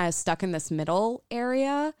know, they're kind of stuck in this middle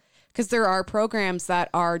area. Because there are programs that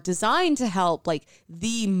are designed to help like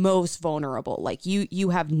the most vulnerable, like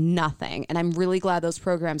you have nothing. And I'm really glad those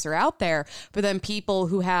programs are out there. But then people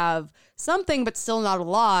who have something but still not a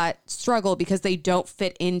lot struggle because they don't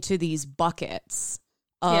fit into these buckets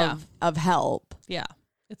of help. Yeah.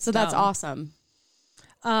 So that's awesome.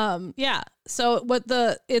 So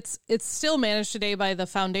it's still managed today by the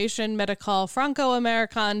Fondation Médicale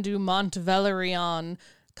Franco-Américaine du Mont Valérien,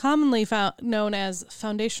 commonly known as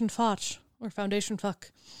Foundation Foch or Foundation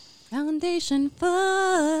Fuck. Foundation Fuck.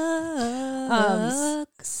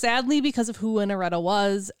 Sadly, because of who Inaretta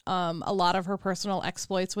was, a lot of her personal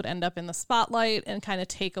exploits would end up in the spotlight and kind of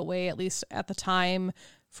take away, at least at the time,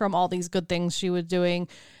 from all these good things she was doing.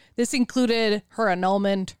 This included her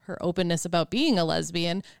annulment, her openness about being a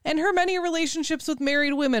lesbian, and her many relationships with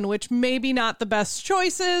married women, which may be not the best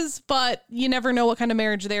choices, but you never know what kind of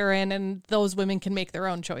marriage they're in, and those women can make their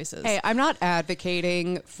own choices. Hey, I'm not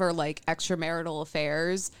advocating for like extramarital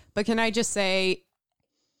affairs, but can I just say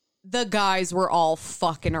the guys were all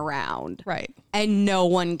fucking around. Right. And no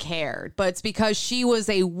one cared. But it's because she was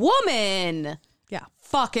a woman. Yeah.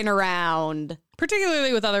 Fucking around.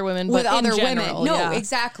 particularly with other women, with but other in general, women. No, yeah.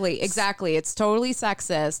 exactly. It's totally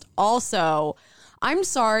sexist. Also, I'm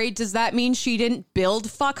sorry, does that mean she didn't build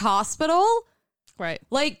fuck hospital? Right.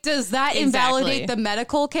 Like, does that Exactly. invalidate the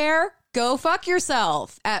medical care? Go fuck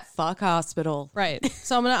yourself at fuck hospital. Right.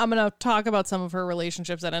 So I'm gonna talk about some of her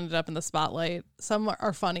relationships that ended up in the spotlight. Some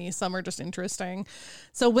are funny, some are just interesting.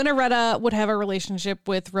 So Winteretta would have a relationship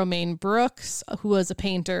with Romaine Brooks, who was a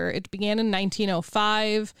painter. It began in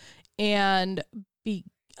 1905 and it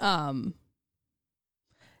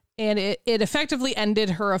effectively ended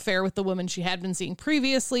her affair with the woman she had been seeing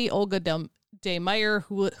previously, Olga de Meyer,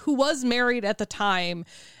 who was married at the time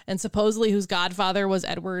and supposedly whose godfather was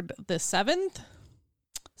Edward VII.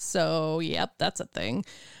 So, yep, that's a thing.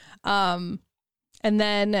 And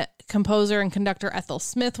then composer and conductor Ethel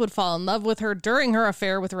Smith would fall in love with her during her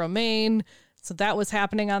affair with Romaine. So that was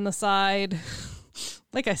happening on the side.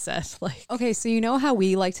 Like I said, like... Okay, so you know how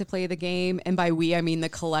we like to play the game, and by we, I mean the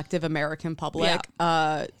collective American public.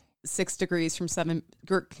 6 degrees from 7...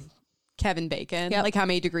 Kevin Bacon. Yep. Like how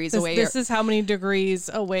many degrees away? This is how many degrees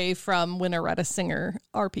away from Winteretta Singer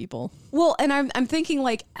are people. Well, and I'm thinking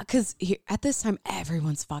like, because at this time,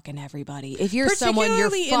 everyone's fucking everybody. If you're someone,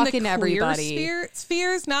 you're fucking everybody.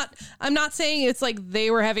 Spheres, I'm not saying it's like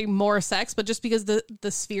they were having more sex, but just because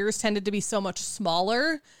the spheres tended to be so much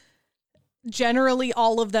smaller, generally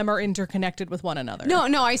all of them are interconnected with one another.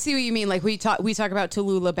 No, I see what you mean. Like we talk about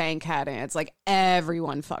Tallulah Bankhead, and it's like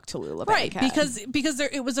everyone fucked Tallulah Bankhead. Right, because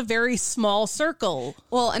it was a very small circle.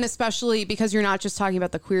 Well, and especially because you're not just talking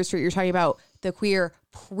about the queer sphere, you're talking about the queer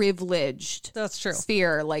privileged That's true.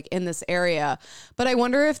 sphere, like in this area. But I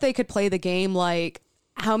wonder if they could play the game like,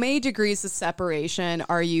 how many degrees of separation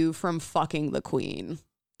are you from fucking the queen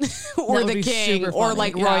or the king or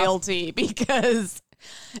like royalty? Because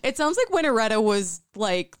it sounds like Winteretta was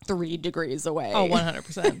like 3 degrees away. Oh,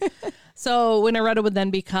 100%. So Winteretta would then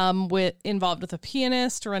become involved with a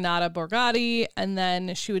pianist, Renata Borgatti, and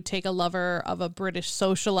then she would take a lover of a British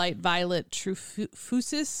socialite, Violet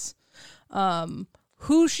Trufusis,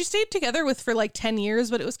 who she stayed together with for like 10 years,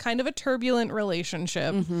 but it was kind of a turbulent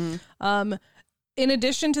relationship. Mm-hmm. In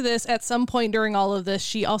addition to this, at some point during all of this,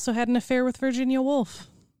 she also had an affair with Virginia Woolf.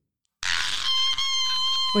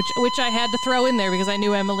 Which I had to throw in there because I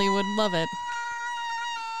knew Emily would love it.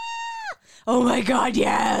 Oh my God,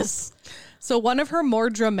 yes. So one of her more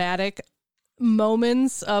dramatic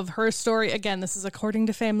moments of her story, again, this is according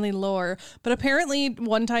to family lore, but apparently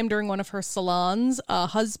one time during one of her salons, a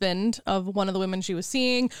husband of one of the women she was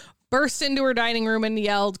seeing burst into her dining room and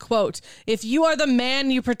yelled, quote, "If you are the man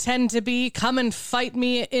you pretend to be, come and fight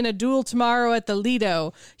me in a duel tomorrow at the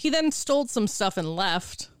Lido." He then stole some stuff and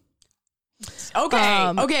left.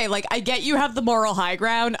 Okay, like I get you have the moral high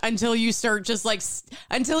ground until you start just like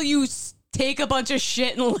until you take a bunch of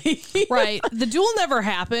shit and leave. Right. The duel never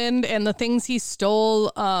happened, and the things he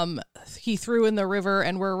stole, he threw in the river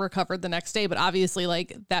and were recovered the next day. But obviously,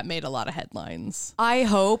 like that made a lot of headlines. I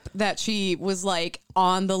hope that she was like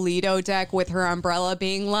on the Lido deck with her umbrella,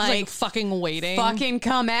 being like fucking waiting, fucking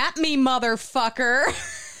come at me, motherfucker.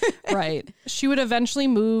 Right. She would eventually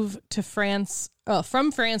move to France,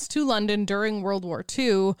 from France to London during World War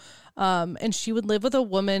II. And she would live with a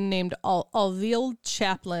woman named Alville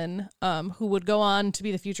Chaplin, who would go on to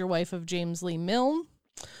be the future wife of James Lee Milne,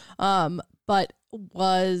 but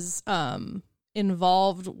was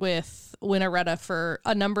involved with Winteretta for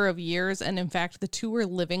a number of years. And in fact, the two were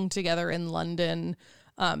living together in London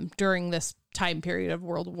during this time period of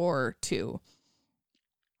World War II.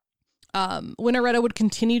 Winteretta would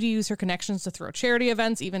continue to use her connections to throw charity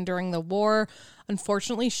events even during the war.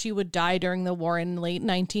 Unfortunately, she would die during the war in late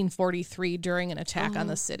 1943 during an attack on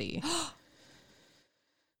the city.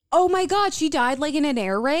 Oh my God, she died like in an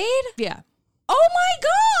air raid? Yeah. Oh my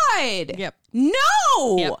God. Yep.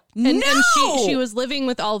 No. Yep. And she was living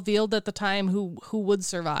with Alville at the time who would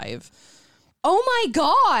survive. Oh my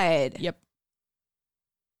God. Yep.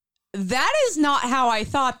 That is not how I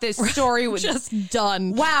thought this story was. Just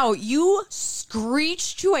done. Wow, you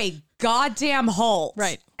screeched to a goddamn halt.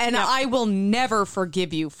 Right. And I will never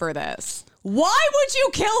forgive you for this. Why would you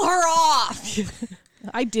kill her off?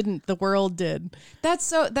 I didn't. The world did. That's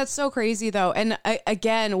so crazy, though. And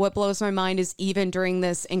again, what blows my mind is even during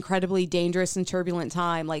this incredibly dangerous and turbulent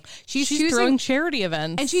time, like she's throwing charity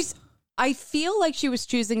events. And I feel like she was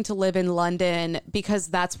choosing to live in London because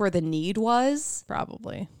that's where the need was.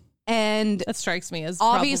 Probably. And that strikely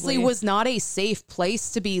obviously was not a safe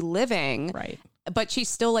place to be living. Right. but she's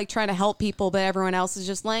still like trying to help people, but everyone else is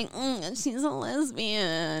just like, she's a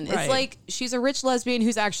lesbian. It's like she's a rich lesbian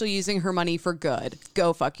who's actually using her money for good.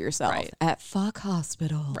 Go fuck yourself at fuck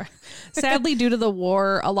hospital. Right. Sadly, due to the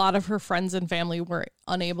war, a lot of her friends and family were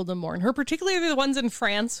unable to mourn her, particularly the ones in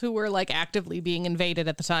France who were like actively being invaded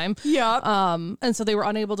at the time. Yeah. And so they were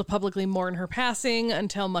unable to publicly mourn her passing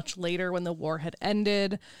until much later when the war had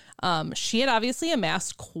ended. She had obviously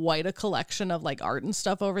amassed quite a collection of like art and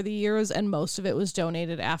stuff over the years, and most of it was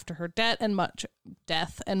donated after her death, and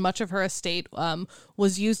much of her estate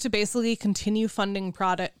was used to basically continue funding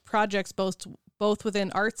projects both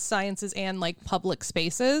within arts, sciences, and like public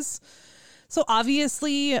spaces. So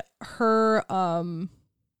obviously her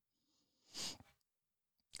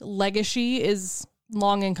legacy is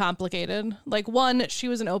long and complicated. Like, one, she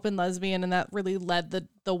was an open lesbian, and that really led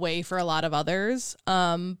the way for a lot of others.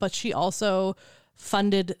 But she also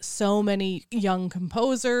funded so many young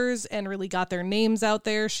composers and really got their names out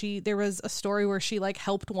there. There was a story where she like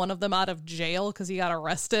helped one of them out of jail because he got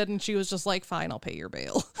arrested, and she was just like, fine, I'll pay your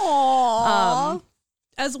bail. Aww.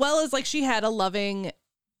 As well as like she had a loving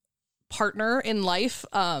partner in life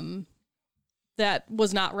that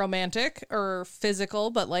was not romantic or physical,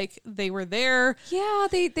 but like they were there. Yeah,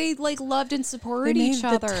 they like loved and supported they each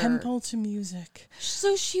made other. The temple to music.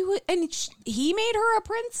 So she would, and he made her a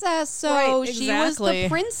princess. So she was the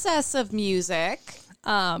princess of music.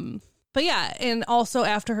 But yeah, and also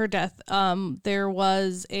after her death, there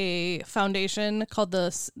was a foundation called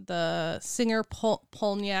the Singer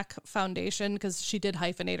Polniak Foundation, because she did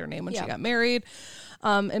hyphenate her name when she got married.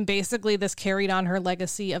 And basically this carried on her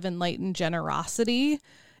legacy of enlightened generosity.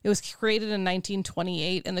 It was created in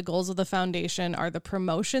 1928, and the goals of the foundation are the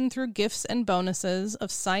promotion through gifts and bonuses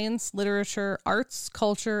of science, literature, arts,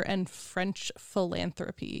 culture, and French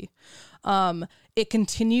philanthropy. It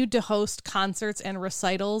continued to host concerts and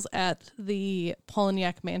recitals at the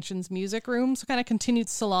Polniak Mansion's music room. So kind of continued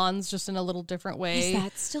salons, just in a little different way. Is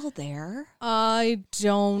that still there? I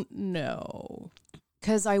don't know.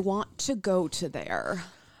 Because I want to go to there.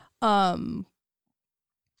 I'm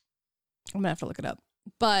going to have to look it up.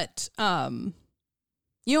 But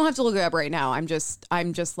you don't have to look it up right now. I'm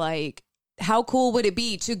just like, how cool would it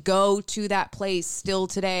be to go to that place still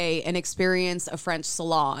today and experience a French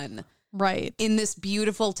salon? Right. In this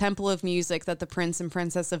beautiful temple of music that the Prince and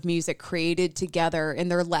Princess of Music created together in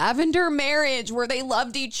their lavender marriage, where they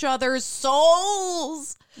loved each other's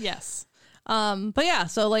souls. Yes. But yeah,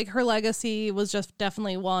 so like her legacy was just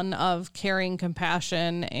definitely one of caring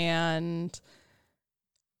compassion, and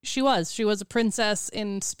she was a princess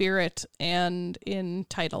in spirit and in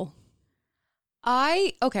title.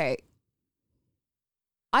 I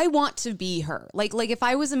want to be her. Like if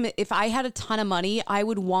I had a ton of money, I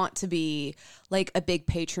would want to be like a big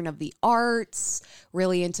patron of the arts,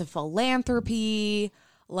 really into philanthropy.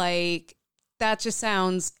 Like that just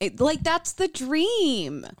sounds like that's the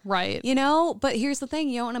dream. Right. You know, but here's the thing.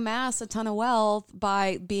 You don't amass a ton of wealth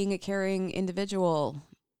by being a caring individual.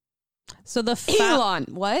 So the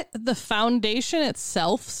foundation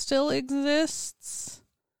itself still exists.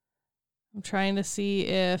 I'm trying to see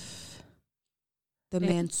if the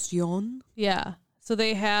mansion. Yeah. So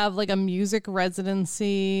they have like a music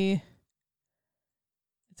residency.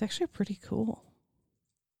 It's actually pretty cool.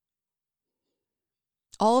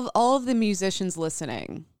 All of the musicians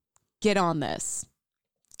listening, get on this.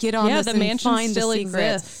 Get on this. The and mansion find still the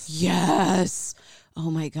secrets. exists. Yes.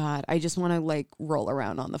 Oh my God. I just want to like roll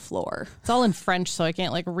around on the floor. It's all in French, so I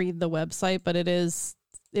can't like read the website, but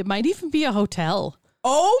it might even be a hotel.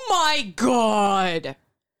 Oh my God.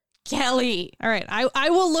 Kelly. All right.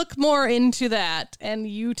 I will look more into that, and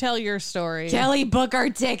you tell your story. Kelly, book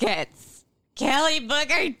our tickets. Kelly,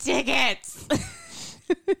 book our tickets.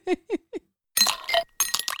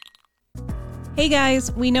 Hey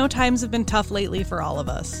guys, we know times have been tough lately for all of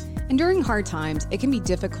us. And during hard times, it can be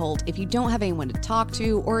difficult if you don't have anyone to talk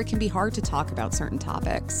to, or it can be hard to talk about certain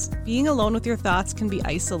topics. Being alone with your thoughts can be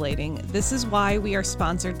isolating. This is why we are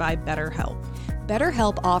sponsored by BetterHelp.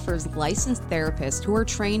 BetterHelp offers licensed therapists who are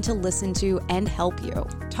trained to listen to and help you.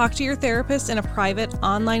 Talk to your therapist in a private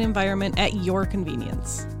online environment at your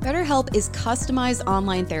convenience. BetterHelp is customized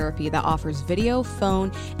online therapy that offers video,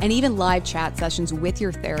 phone, and even live chat sessions with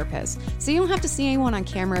your therapist. So you don't have to see anyone on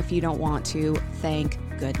camera if you don't want to. Thank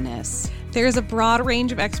goodness. There's a broad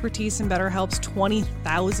range of expertise in BetterHelp's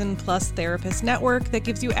 20,000 plus therapist network that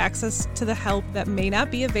gives you access to the help that may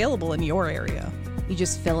not be available in your area. You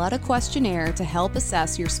just fill out a questionnaire to help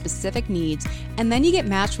assess your specific needs, and then you get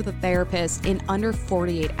matched with a therapist in under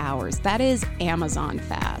 48 hours. That is Amazon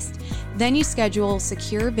fast. Then you schedule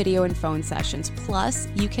secure video and phone sessions. Plus,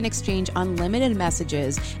 you can exchange unlimited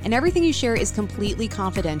messages, and everything you share is completely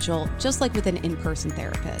confidential, just like with an in-person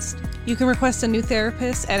therapist. You can request a new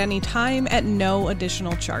therapist at any time at no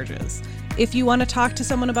additional charges. If you want to talk to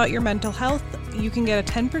someone about your mental health, you can get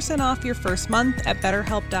a 10% off your first month at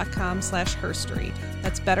betterhelp.com/herstory.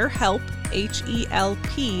 That's BetterHelp,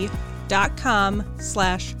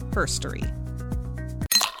 HELP.com/herstory.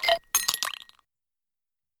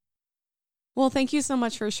 Well, thank you so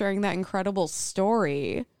much for sharing that incredible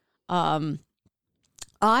story.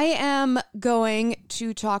 I am going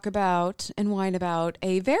to talk about and whine about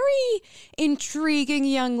a very intriguing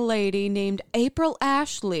young lady named April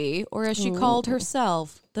Ashley, or as she called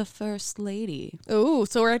herself, the First Lady. Ooh,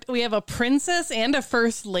 so we have a princess and a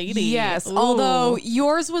first lady. Yes, although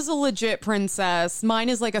yours was a legit princess. Mine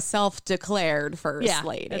is like a self-declared First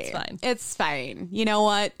Lady. It's fine. It's fine. You know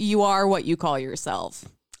what? You are what you call yourself.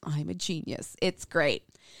 I'm a genius. It's great.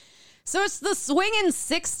 So it's the swinging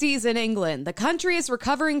 60s in England. The country is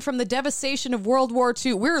recovering from the devastation of World War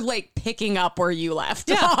II. We're like picking up where you left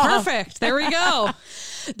off. Perfect. There we go.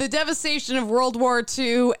 The devastation of World War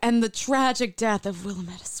II and the tragic death of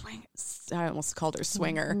Willamette Swinger. I almost called her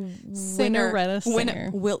Swinger. Winneretta Singer.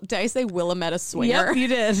 Did I say Willamette Swinger? Yep, you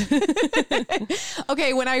did.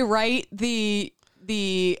 Okay, when I write the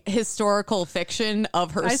historical fiction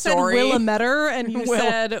of her story. I said Willamette, and you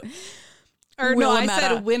said... Or no, I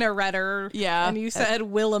said Winneretta. Yeah. And you said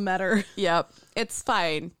Willamette. Yep. It's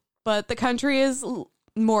fine. But the country is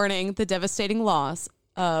mourning the devastating loss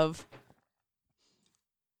of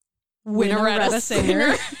Winneretta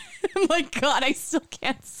Singer. Oh my God, I still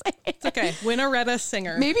can't say it. It's okay. Winneretta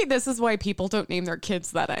Singer. Maybe this is why people don't name their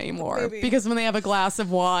kids that anymore. Maybe. Because when they have a glass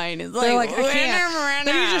of wine, it's They're like I can't.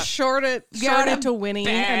 Then you just short it to Winnie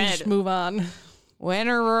and just move on.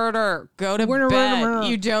 Winneretta, go to bed.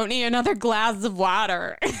 You don't need another glass of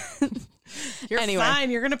water. You're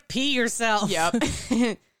fine. You're going to pee yourself. Yep. But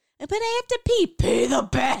I have to pee. Pee the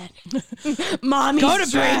bed. Mommy's go to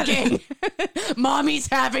drinking. Mommy's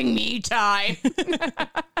having me time.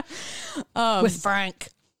 With Frank.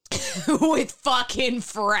 With fucking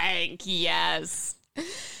Frank, yes.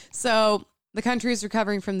 So the country is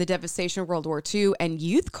recovering from the devastation of World War II, and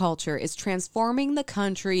youth culture is transforming the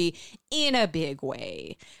country in a big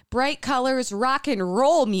way. Bright colors, rock and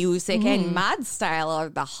roll music, and mod style are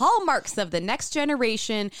the hallmarks of the next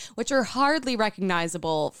generation, which are hardly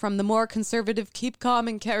recognizable from the more conservative Keep Calm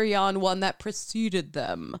and Carry On one that preceded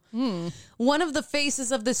them. One of the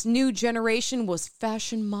faces of this new generation was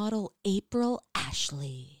fashion model April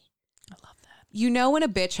Ashley. I love that. You know when a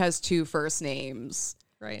bitch has two first names.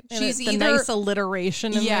 Right. She's the nice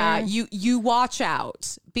alliteration in there. you watch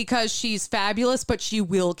out because she's fabulous, but she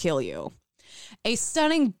will kill you. A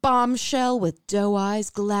stunning bombshell with doe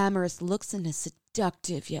eyes, glamorous looks, and a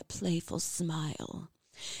seductive yet playful smile.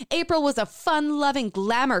 April was a fun-loving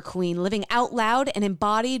glamour queen living out loud and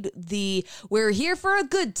embodied the "we're here for a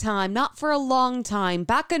good time, not for a long time"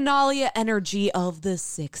 bacchanalia energy of the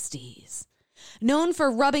 60s. Known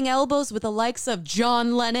for rubbing elbows with the likes of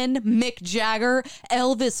John Lennon, Mick Jagger,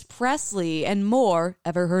 Elvis Presley, and more.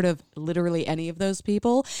 Ever heard of literally any of those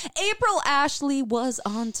people? April Ashley was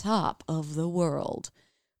on top of the world.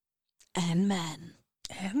 And men.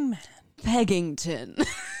 Peggington.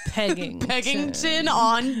 Peggington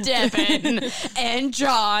on Devon. And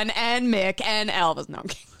John and Mick and Elvis. No, I'm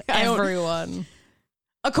kidding. Everyone.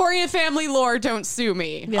 According to family lore, don't sue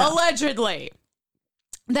me. Yeah. Allegedly.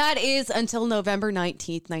 That is until November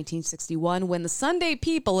 19th, 1961, when the Sunday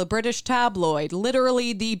People, a British tabloid,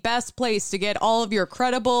 literally the best place to get all of your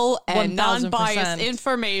credible and 1000%. non-biased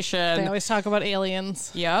information. They always talk about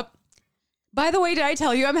aliens. Yep. By the way, did I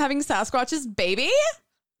tell you I'm having Sasquatch's baby?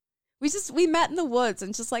 We met in the woods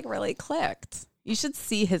and just like really clicked. You should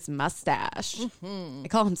see his mustache. I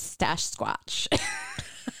call him Stash Squatch.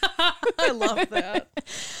 I love that.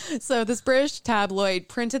 So this British tabloid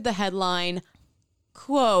printed the headline,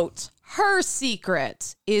 quote, "Her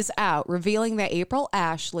secret is out," revealing that April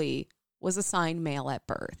Ashley was assigned male at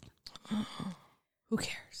birth. Who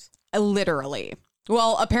cares? Literally.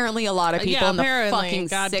 Well, apparently a lot of people in the fucking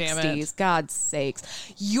God 60s. God's sakes.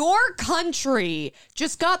 Your country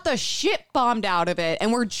just got the shit bombed out of it,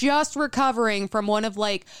 and we're just recovering from one of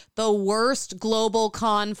like the worst global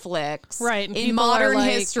conflicts in modern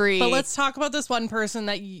history. But let's talk about this one person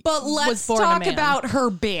that But let's was born talk a man. about her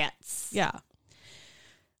bits. Yeah.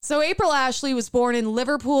 So April Ashley was born in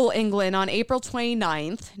Liverpool, England on April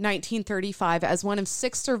 29th, 1935, as one of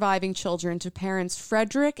 6 surviving children to parents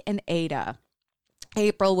Frederick and Ada.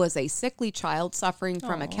 April was a sickly child suffering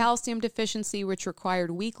from a calcium deficiency, which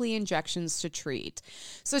required weekly injections to treat.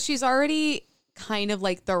 So she's already kind of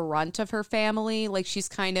like the runt of her family. Like she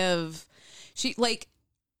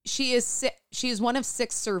is one of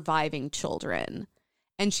 6 surviving children,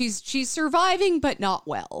 and she's surviving, but not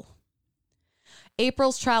well.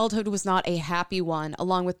 April's childhood was not a happy one.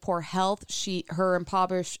 Along with poor health, her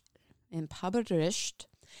impoverished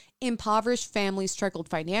family struggled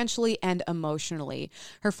financially and emotionally.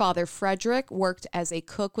 Her father, Frederick, worked as a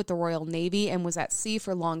cook with the Royal Navy and was at sea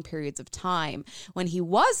for long periods of time. When he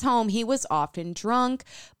was home, he was often drunk,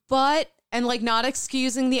 and not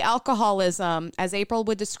excusing the alcoholism, as April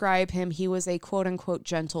would describe him, he was a quote-unquote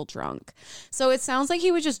gentle drunk. So it sounds like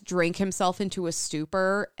he would just drink himself into a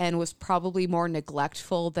stupor and was probably more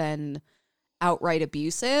neglectful than outright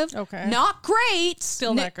abusive. Okay. Not great.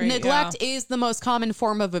 Still not great. Neglect is the most common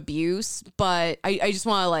form of abuse, but I just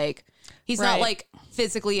want to he's not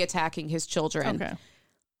physically attacking his children. Okay.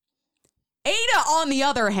 Ada, on the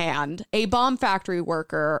other hand, a bomb factory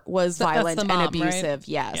worker, was violent the mom, and abusive. right?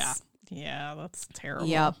 Yes. Yeah, that's terrible.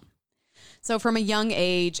 Yep. So from a young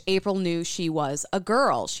age, April knew she was a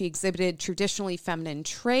girl. She exhibited traditionally feminine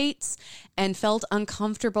traits and felt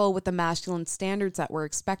uncomfortable with the masculine standards that were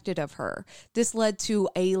expected of her. This led to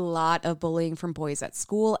a lot of bullying from boys at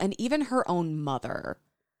school and even her own mother.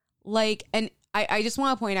 I just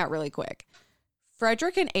want to point out really quick,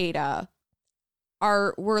 Frederick and Ada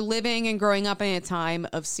were living and growing up in a time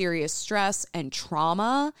of serious stress and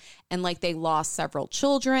trauma, and they lost several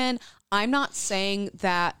children. I'm not saying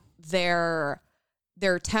that their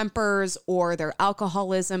tempers or their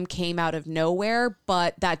alcoholism came out of nowhere,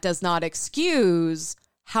 but that does not excuse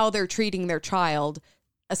how they're treating their child,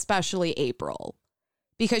 especially April,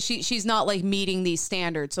 because she's not meeting these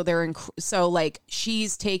standards. So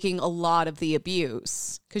she's taking a lot of the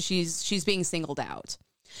abuse because she's being singled out.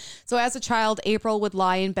 So as a child, April would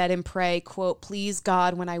lie in bed and pray, quote, "Please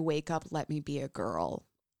God, when I wake up, let me be a girl."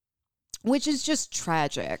 Which is just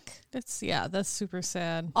tragic. That's super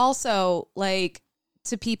sad. Also,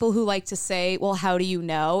 to people who like to say, well, how do you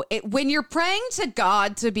know? When you're praying to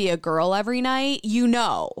God to be a girl every night, you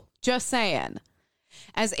know. Just saying.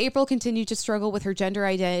 As April continued to struggle with her gender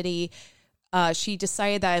identity, she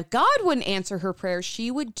decided that if God wouldn't answer her prayers,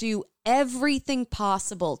 she would do everything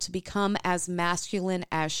possible to become as masculine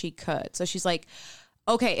as she could. So she's like,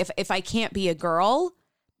 okay, if I can't be a girl,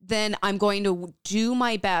 then I'm going to do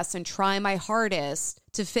my best and try my hardest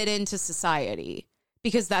to fit into society,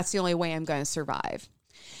 because that's the only way I'm going to survive.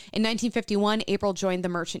 In 1951, April joined the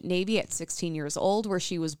Merchant Navy at 16 years old, where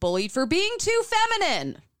she was bullied for being too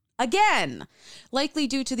feminine. Again, likely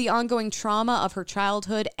due to the ongoing trauma of her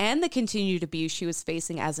childhood and the continued abuse she was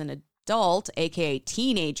facing as an adult, aka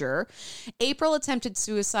teenager, April attempted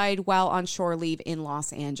suicide while on shore leave in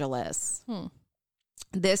Los Angeles.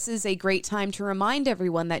 This is a great time to remind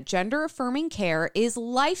everyone that gender-affirming care is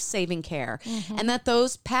life-saving care, and that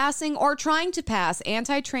those passing or trying to pass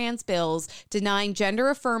anti-trans bills denying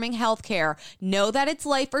gender-affirming health care know that it's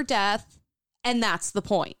life or death, and that's the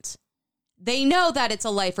point. They know that it's a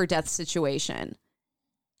life or death situation,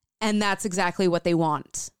 and that's exactly what they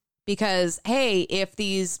want. Because, hey, if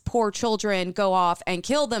these poor children go off and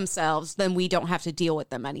kill themselves, then we don't have to deal with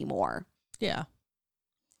them anymore. Yeah.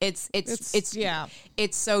 It's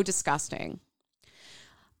so disgusting.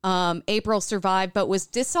 April survived, but was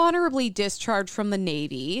dishonorably discharged from the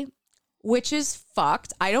Navy, which is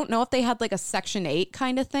fucked. I don't know if they had a Section 8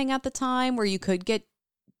 kind of thing at the time where you could get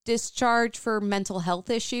discharged for mental health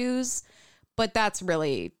issues, but that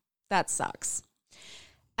sucks.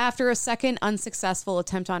 After a second unsuccessful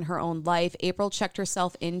attempt on her own life, April checked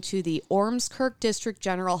herself into the Ormskirk District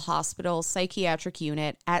General Hospital psychiatric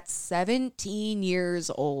unit at 17 years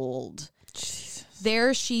old. Jesus.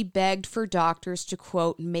 There, she begged for doctors to,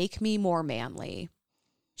 quote, "make me more manly."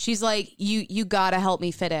 She's like, you gotta help me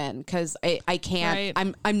fit in, because I can't,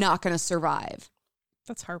 right. I'm not gonna survive.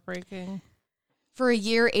 That's heartbreaking. For a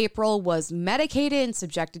year, April was medicated and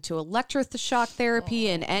subjected to electroshock therapy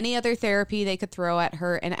and any other therapy they could throw at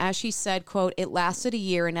her. And as she said, quote, "it lasted a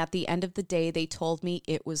year, and at the end of the day, they told me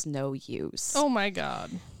it was no use." Oh, my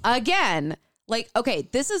God. Again, okay,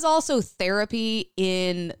 this is also therapy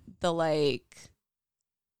in the,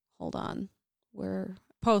 hold on. Where?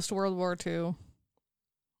 Post-World War II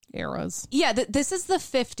eras. Yeah, this is the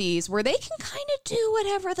 50s, where they can kind of do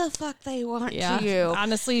whatever the fuck they want to do.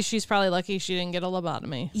 Honestly, she's probably lucky she didn't get a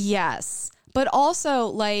lobotomy. Yes. But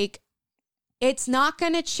also, it's not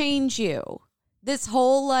going to change you. This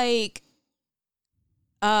whole,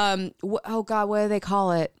 oh God, what do they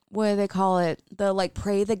call it? what do they call it? The like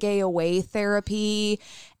pray the gay away therapy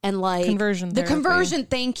and like Conversion the therapy. conversion.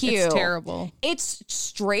 Thank you. It's terrible. It's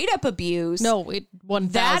straight up abuse. No, it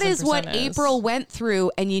 1000% that is what April went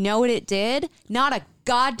through. And you know what it did? Not a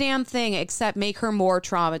goddamn thing except make her more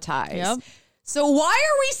traumatized. Yep. So why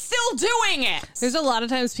are we still doing it? There's a lot of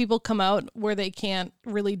times people come out where they can't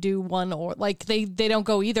really do one or like they don't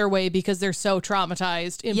go either way because they're so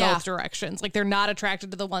traumatized in both directions. Like they're not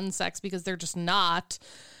attracted to the one sex because they're just not,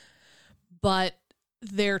 but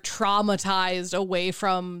they're traumatized away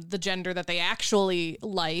from the gender that they actually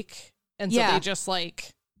like. And so they just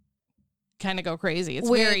like kind of go crazy. It's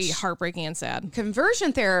very heartbreaking and sad.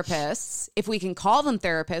 Conversion therapists, if we can call them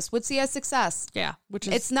therapists, would see as success. Yeah, which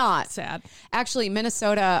is it's not sad. Actually,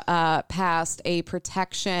 Minnesota passed a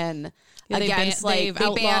protection against they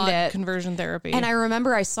banned it. Conversion therapy. And I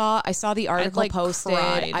remember I saw the article posted.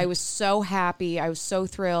 Cried. I was so happy. I was so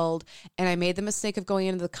thrilled. And I made the mistake of going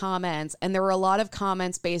into the comments. And there were a lot of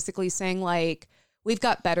comments basically saying like, we've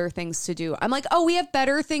got better things to do. I'm like, oh, we have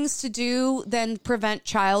better things to do than prevent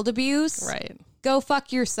child abuse? Right. Go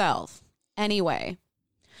fuck yourself. Anyway.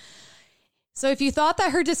 So if you thought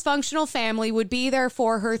that her dysfunctional family would be there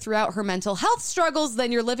for her throughout her mental health struggles,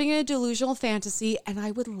 then you're living in a delusional fantasy, and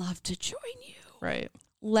I would love to join you. Right.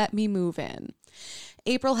 Let me move in.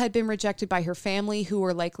 April had been rejected by her family, who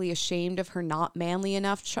were likely ashamed of her not manly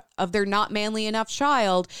enough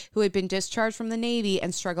child who had been discharged from the Navy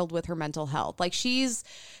and struggled with her mental health. Like she's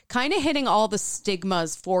kind of hitting all the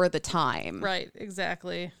stigmas for the time. Right,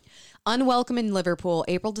 exactly. Unwelcome in Liverpool,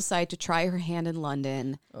 April decided to try her hand in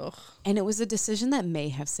London. Ugh. And it was a decision that may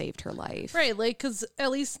have saved her life. Right, like because at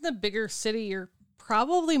least in the bigger city, you're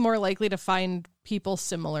probably more likely to find people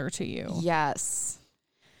similar to you. Yes.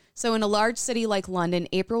 So in a large city like London,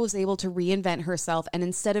 April was able to reinvent herself, and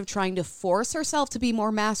instead of trying to force herself to be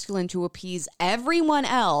more masculine to appease everyone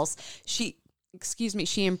else, she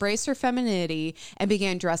embraced her femininity and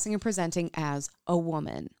began dressing and presenting as a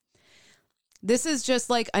woman. This is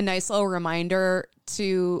just like a nice little reminder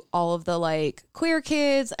to all of the like queer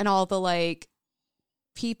kids and all the like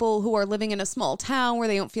people who are living in a small town where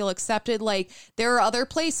they don't feel accepted. Like there are other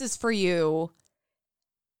places for you,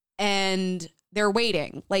 and they're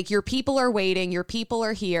waiting. Like your people are waiting. Your people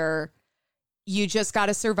are here. You just got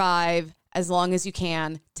to survive as long as you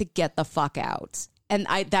can to get the fuck out. And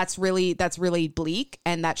that's really bleak.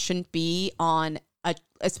 And that shouldn't be on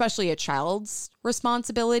especially a child's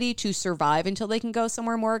responsibility to survive until they can go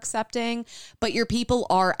somewhere more accepting. But your people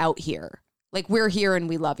are out here. Like we're here and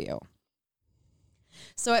we love you.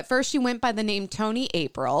 So at first she went by the name Tony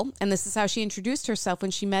April, and this is how she introduced herself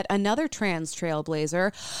when she met another trans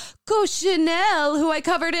trailblazer, Cochonel, who I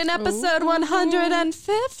covered in episode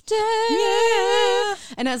 150. Yeah.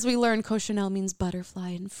 And as we learned, Cochonel means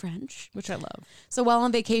butterfly in French, Which I love. So while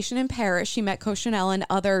on vacation in Paris, she met Cochonel and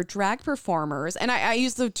other drag performers. And I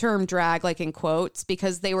use the term drag like in quotes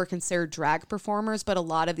because they were considered drag performers, but a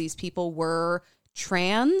lot of these people were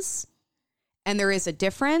trans. And there is a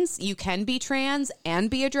difference. You can be trans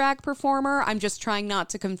and be a drag performer. I'm just trying not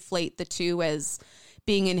to conflate the two as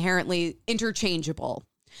being inherently interchangeable.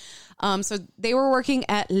 So they were working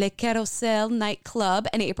at Le Carousel nightclub,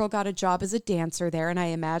 and April got a job as a dancer there. And I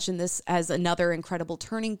imagine this as another incredible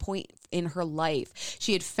turning point in her life.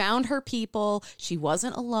 She had found her people. She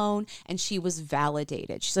wasn't alone, and she was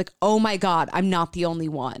validated. She's like, oh my God, I'm not the only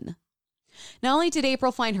one. Not only did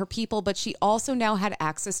April find her people, but she also now had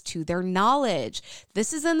access to their knowledge.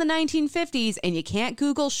 This is in the 1950s, and you can't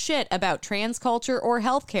Google shit about trans culture or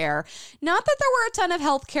healthcare. Not that there were a ton of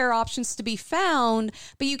healthcare options to be found,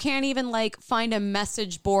 but you can't even like find a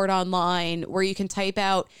message board online where you can type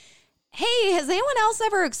out, hey, has anyone else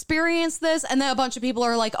ever experienced this? And then a bunch of people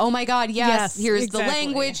are like, oh my God, yes, here's exactly. the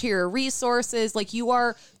language, here are resources. Like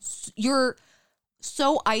you're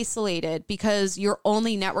so isolated because your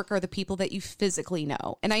only network are the people that you physically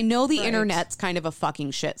know. And I know the internet's kind of a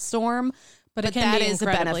fucking shitstorm, but it can that be is a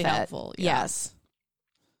incredibly benefit. helpful. Yes.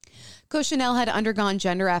 Cochonel had undergone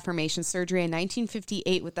gender affirmation surgery in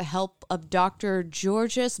 1958 with the help of Dr.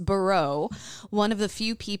 Georges Barreau, one of the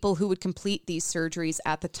few people who would complete these surgeries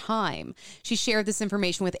at the time. She shared this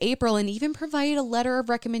information with April and even provided a letter of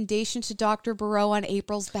recommendation to Dr. Barreau on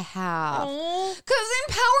April's behalf. Because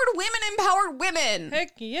empowered women.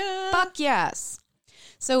 Heck yeah. Fuck yes.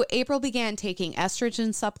 So April began taking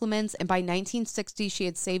estrogen supplements, and by 1960, she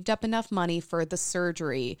had saved up enough money for the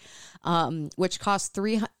surgery, which cost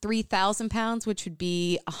 £3,000, which would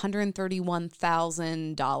be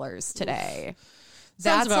 $131,000 today. Oof.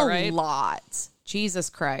 That's about a right. lot.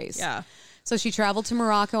 Jesus Christ. Yeah. So she traveled to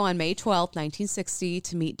Morocco on May 12th, 1960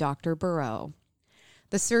 to meet Dr. Barreau.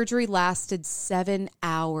 The surgery lasted 7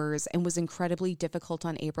 hours and was incredibly difficult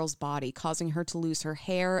on April's body, causing her to lose her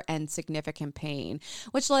hair and significant pain,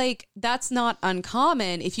 which, like, that's not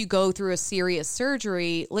uncommon if you go through a serious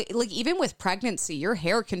surgery. Like even with pregnancy, your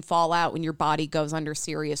hair can fall out when your body goes under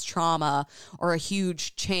serious trauma or a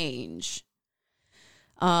huge change.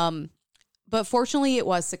 But fortunately, it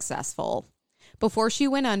was successful. Before she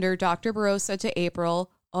went under, Dr. Barreau said to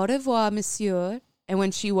April, "Au revoir, monsieur." And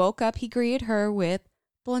when she woke up, he greeted her with,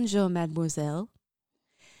 "Bonjour, mademoiselle."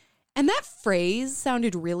 And that phrase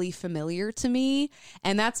sounded really familiar to me.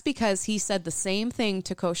 And that's because he said the same thing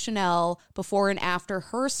to Cochanel before and after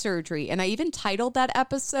her surgery. And I even titled that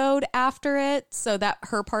episode after it. So that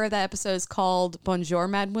her part of that episode is called Bonjour,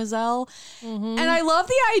 mademoiselle. Mm-hmm. And I love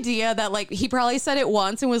the idea that, like, he probably said it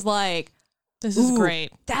once and was like, "This is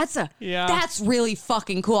great. That's really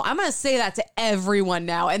fucking cool. I'm going to say that to everyone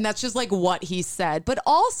now." And that's just like what he said. But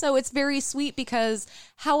also it's very sweet because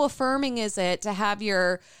how affirming is it to have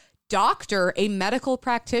your doctor, a medical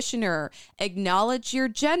practitioner, acknowledge your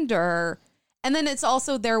gender. And then it's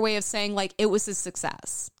also their way of saying, like, it was a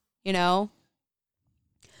success, you know?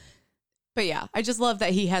 But yeah, I just love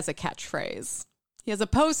that he has a catchphrase. He has a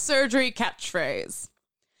post-surgery catchphrase.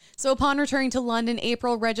 So upon returning to London,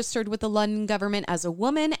 April registered with the London government as a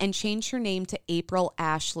woman and changed her name to April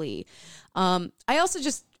Ashley. I also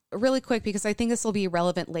just, really quick, because I think this will be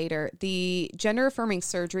relevant later, the gender affirming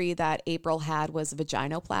surgery that April had was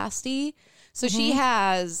vaginoplasty. So she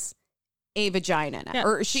has a vagina now. Yeah,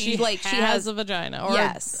 Or she has a vagina or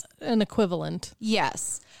yes. an equivalent.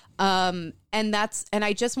 Yes. And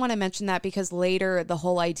I just want to mention that because later the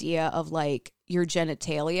whole idea of, like, your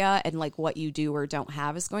genitalia and, like, what you do or don't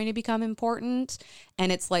have is going to become important.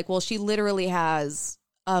 And it's like, well, she literally has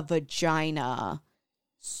a vagina.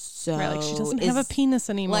 So right, like she doesn't have a penis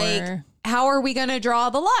anymore. Like, how are we going to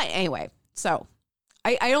draw the line? Anyway, so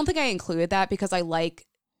I don't think I included that because I like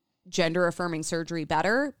gender affirming surgery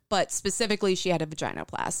better, but specifically she had a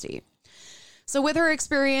vaginoplasty. So with her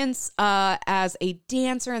experience as a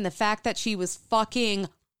dancer and the fact that she was fucking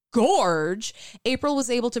gorge, April was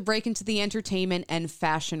able to break into the entertainment and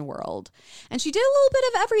fashion world. And she did a little bit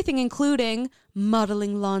of everything, including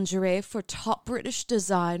modeling lingerie for top British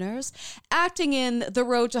designers, acting in The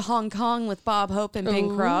Road to Hong Kong with Bob Hope and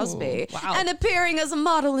Bing Crosby, wow. and appearing as a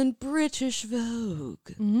model in British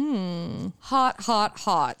Vogue. Hot, hot,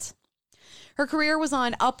 hot. Her career was on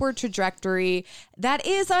an upward trajectory. That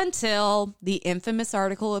is until the infamous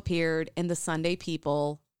article appeared in the Sunday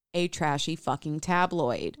People, a trashy fucking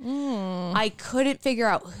tabloid. I couldn't figure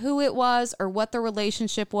out who it was or what the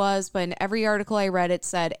relationship was, but in every article I read, it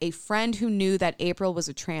said a friend who knew that April was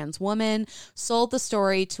a trans woman sold the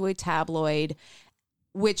story to a tabloid,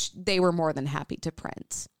 which they were more than happy to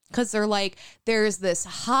print. Because they're like, there's this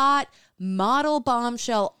hot model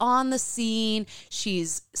bombshell on the scene.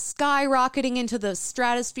 She's skyrocketing into the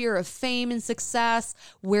stratosphere of fame and success.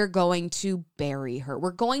 We're going to bury her.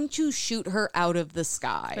 We're going to shoot her out of the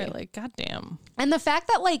sky. Right, like, goddamn. And the fact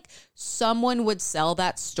that, like, someone would sell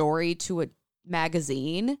that story to a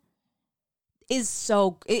magazine is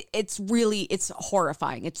so, it's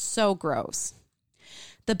horrifying. It's so gross.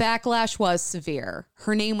 The backlash was severe.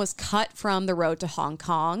 Her name was cut from The Road to Hong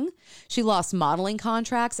Kong. She lost modeling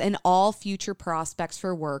contracts and all future prospects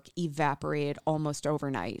for work evaporated almost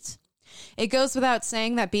overnight. It goes without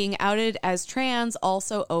saying that being outed as trans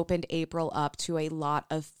also opened April up to a lot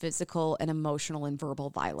of physical and emotional and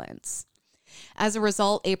verbal violence. As a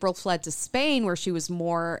result, April fled to Spain, where she was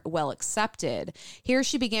more well accepted. Here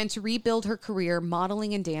she began to rebuild her career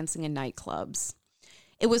modeling and dancing in nightclubs.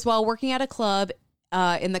 It was while working at a club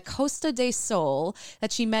in the Costa del Sol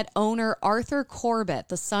that she met owner Arthur Corbett,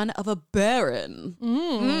 the son of a baron.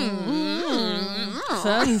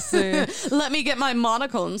 Fancy. Let me get my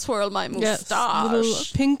monocle and twirl my moustache.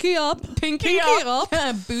 Yes, pinky up. Pinky up.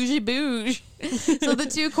 Bougie bouge. So the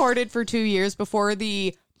two courted for 2 years before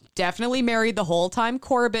the definitely married the whole time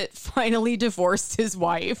Corbett finally divorced his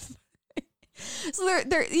wife. So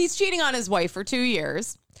he's cheating on his wife for 2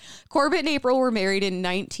 years. Corbett and April were married in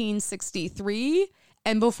 1963.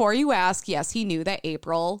 And before you ask, yes, he knew that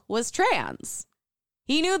April was trans.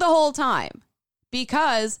 He knew the whole time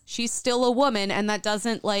because she's still a woman, and that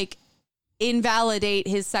doesn't, like, invalidate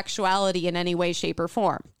his sexuality in any way, shape, or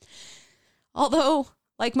form. Although,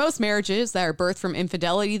 like most marriages that are birthed from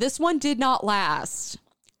infidelity, this one did not last.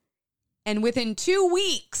 And within 2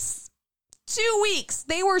 weeks,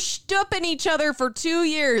 they were stupping each other for 2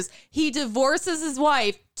 years. He divorces his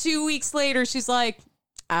wife. 2 weeks later, she's like,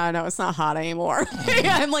 I don't know, it's not hot anymore.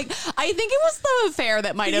 I'm like, I think it was the affair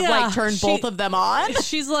that might have like turned both of them on.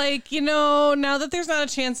 She's like, now that there's not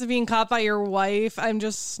a chance of being caught by your wife, I'm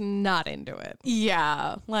just not into it.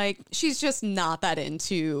 Yeah, like she's just not that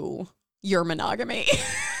into your monogamy.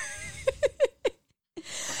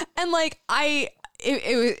 And like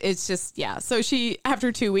it's just, yeah. So she,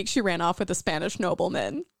 after 2 weeks, she ran off with a Spanish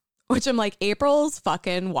nobleman, which I'm like, April's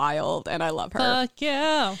fucking wild and I love her. Fuck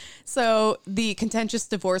yeah. So the contentious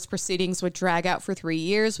divorce proceedings would drag out for 3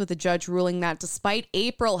 years, with the judge ruling that despite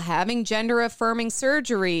April having gender affirming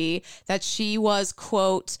surgery, that she was,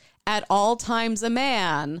 quote, at all times a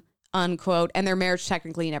man, unquote, and their marriage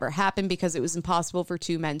technically never happened because it was impossible for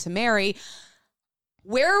two men to marry.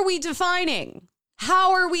 Where are we defining?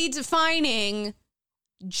 How are we defining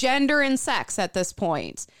gender and sex at this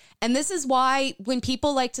point? And this is why when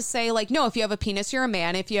people like to say, like, no, if you have a penis, you're a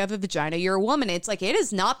man. If you have a vagina, you're a woman. It's like, it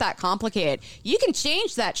is not that complicated. You can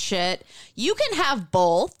change that shit. You can have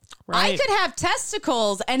both. Right. I could have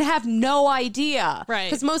testicles and have no idea. Right.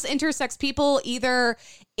 Because most intersex people, either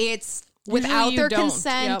it's without their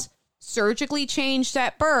consent, surgically changed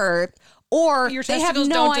at birth, or your they have testicles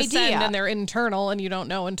no don't idea. descend and they're internal and you don't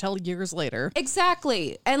know until years later.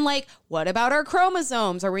 Exactly. And like, what about our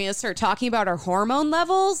chromosomes? Are we going to start talking about our hormone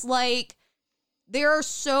levels? Like, there are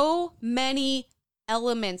so many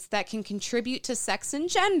elements that can contribute to sex and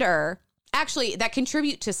gender. Actually, that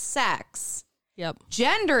contribute to sex. Yep.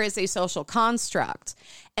 Gender is a social construct.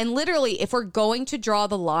 And literally, if we're going to draw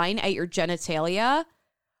the line at your genitalia,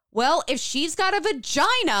 well, if she's got a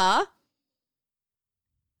vagina,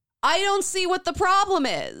 I don't see what the problem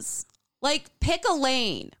is. Like, pick a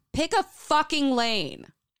lane. Pick a fucking lane.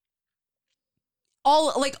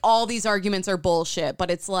 All these arguments are bullshit,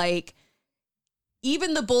 but it's like,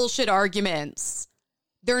 even the bullshit arguments,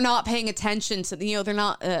 they're not paying attention to, they're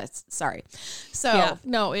not, sorry. So, yeah,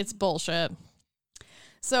 no, it's bullshit.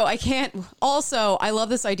 So I love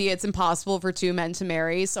this idea. It's impossible for two men to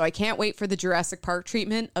marry. So I can't wait for the Jurassic Park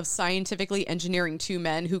treatment of scientifically engineering two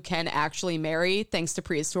men who can actually marry thanks to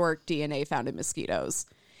prehistoric DNA found in mosquitoes.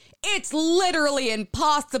 It's literally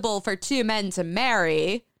impossible for two men to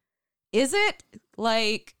marry. Is it?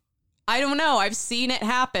 Like, I don't know. I've seen it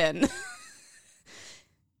happen.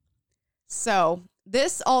 So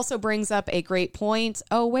this also brings up a great point.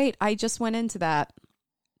 Oh, wait, I just went into that.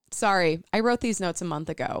 Sorry, I wrote these notes a month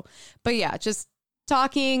ago. But yeah, just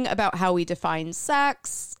talking about how we define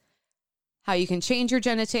sex, how you can change your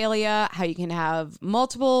genitalia, how you can have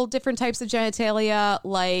multiple different types of genitalia.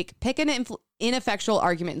 Like, pick an ineffectual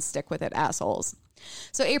argument and stick with it, assholes.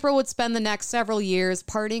 So April would spend the next several years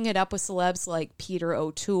partying it up with celebs like Peter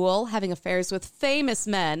O'Toole, having affairs with famous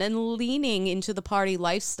men, and leaning into the party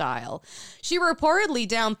lifestyle. She reportedly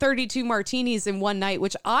downed 32 martinis in one night,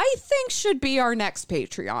 which I think should be our next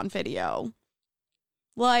Patreon video.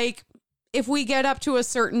 Like, if we get up to a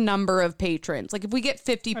certain number of patrons, like if we get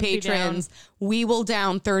 50 patrons, we will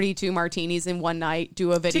down 32 martinis in one night,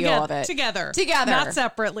 do a video of it. Together. Not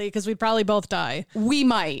separately, because we'd probably both die. We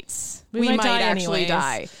might. We might actually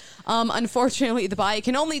die. Unfortunately, the body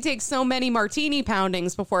can only take so many martini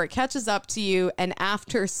poundings before it catches up to you. And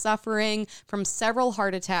after suffering from several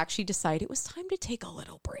heart attacks, she decided it was time to take a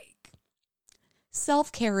little break.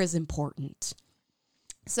 Self-care is important.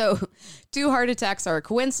 So 2 heart attacks are a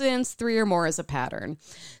coincidence, 3 or more is a pattern.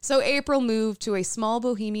 So April moved to a small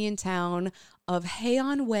bohemian town of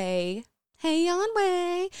Heian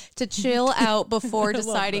to chill out before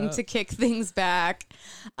deciding to kick things back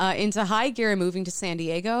into high gear and moving to San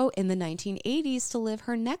Diego in the 1980s to live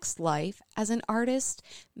her next life as an artist,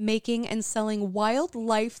 making and selling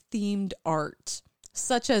wildlife-themed art,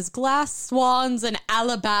 such as glass swans and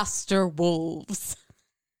alabaster wolves.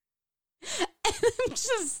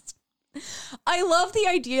 And I love the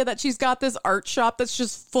idea that she's got this art shop that's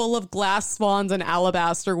just full of glass swans and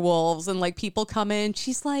alabaster wolves, and like people come in,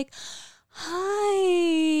 she's like,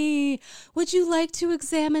 hi, would you like to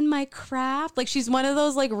examine my craft? Like, she's one of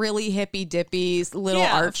those like really hippy dippy little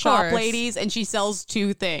art shop ladies, and she sells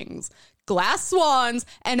 2 things: glass swans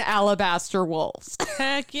and alabaster wolves.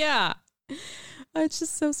 Heck yeah. It's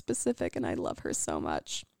just so specific, and I love her so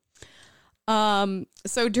much.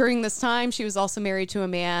 So during this time, she was also married to a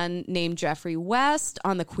man named Jeffrey West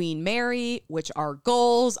on the Queen Mary, which are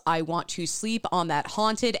goals. I want to sleep on that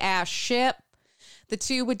haunted ass ship. The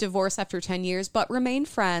two would divorce after 10 years, but remain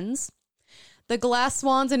friends. The glass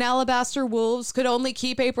swans and alabaster wolves could only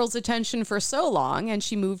keep April's attention for so long, and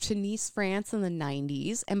she moved to Nice, France in the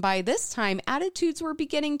 90s. And by this time, attitudes were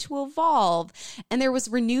beginning to evolve, and there was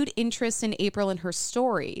renewed interest in April and her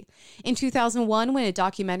story. In 2001, when a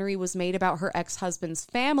documentary was made about her ex-husband's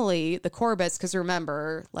family, the Corbetts, because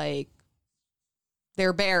remember, like,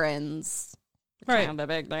 they're barons. Right. Kind of a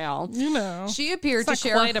big deal. You know. She appeared to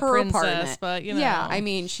share quite her a princess, apartment. but you know. Yeah, I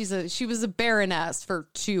mean, she was a baroness for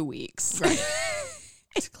 2 weeks. Right.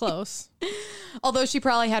 It's close. Although she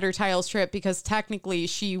probably had her titles stripped because technically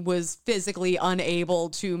she was physically unable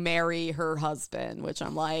to marry her husband, which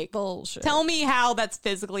I'm like, bullshit. Tell me how that's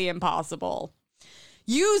physically impossible.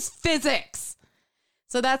 Use physics.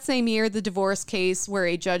 So that same year, the divorce case where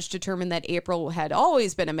a judge determined that April had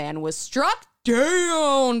always been a man was struck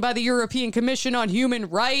down by the European Commission on Human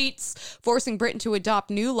Rights, forcing Britain to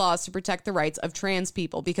adopt new laws to protect the rights of trans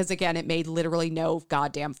people because, again, it made literally no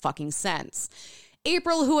goddamn fucking sense.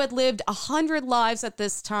 April, who had lived 100 lives at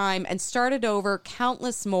this time and started over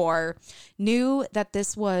countless more, knew that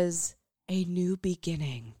this was a new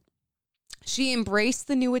beginning. She embraced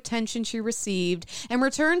the new attention she received and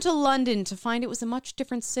returned to London to find it was a much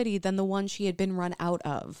different city than the one she had been run out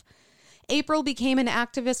of. April became an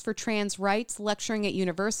activist for trans rights, lecturing at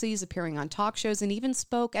universities, appearing on talk shows, and even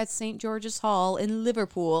spoke at St. George's Hall in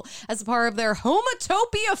Liverpool as a part of their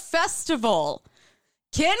Homotopia Festival.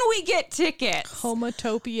 Can we get tickets?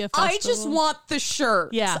 Homotopia Festival. I just want the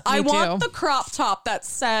shirts. Yeah, I me want too. the crop top that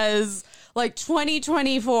says, like,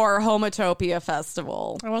 2024 Homotopia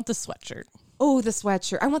Festival. I want the sweatshirt. Oh, the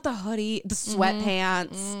sweatshirt. I want the hoodie, the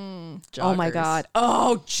sweatpants. Oh, my Joggers. God.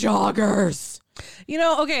 Oh, joggers. You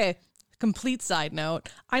know, okay, complete side note.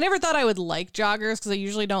 I never thought I would like joggers because I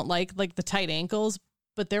usually don't like the tight ankles,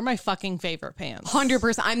 but they're my fucking favorite pants.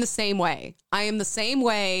 100%. I'm the same way. I am the same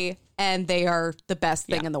way, and they are the best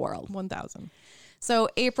thing in the world. 1,000. So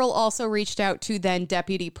April also reached out to then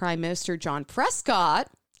Deputy Prime Minister John Prescott,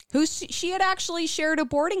 who she had actually shared a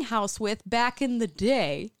boarding house with back in the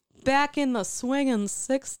day. Back in the swinging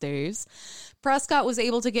 60s, Prescott was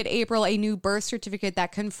able to get April a new birth certificate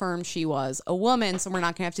that confirmed she was a woman. So we're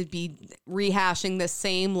not going to have to be rehashing the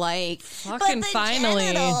same, like, Fucking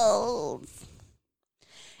finally. genitals.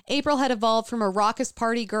 April had evolved from a raucous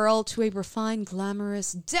party girl to a refined,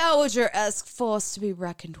 glamorous, dowager-esque force to be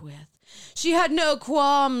reckoned with. She had no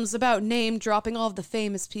qualms about name-dropping all of the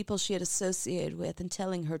famous people she had associated with and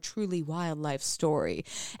telling her truly wild life story.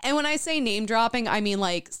 And when I say name-dropping, I mean,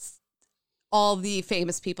 like, all the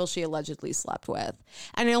famous people she allegedly slept with.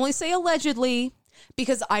 And I only say allegedly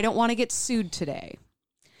because I don't want to get sued today.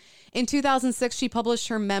 In 2006, she published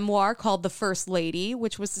her memoir called The First Lady,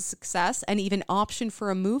 which was a success and even optioned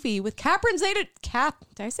for a movie with Caprin Zeta...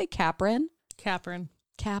 Did I say Caprin? Kaplan.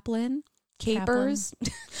 Capers?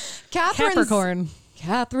 Capricorn.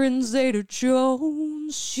 Catherine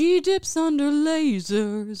Zeta-Jones, she dips under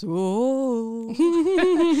lasers. Oh.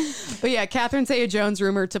 But yeah, Catherine Zeta-Jones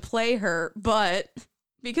rumored to play her, but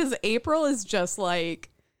because April is just like...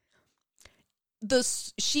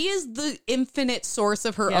 She is the infinite source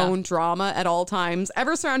of her own drama at all times.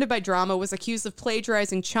 Ever surrounded by drama, was accused of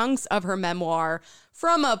plagiarizing chunks of her memoir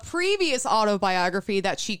from a previous autobiography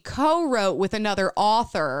that she co-wrote with another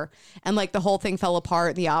author. And like the whole thing fell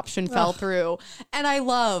apart. The option fell through. And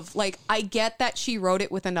I get that she wrote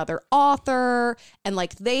it with another author and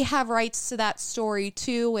like they have rights to that story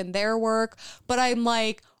too in their work. But I'm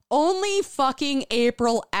like, only fucking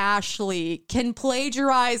April Ashley can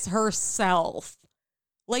plagiarize herself.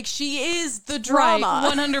 Like, she is the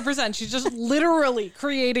drama. Right, 100%. She's just literally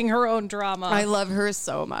creating her own drama. I love her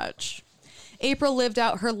so much. April lived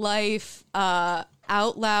out her life out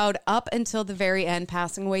loud up until the very end,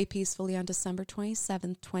 passing away peacefully on December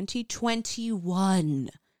 27th, 2021.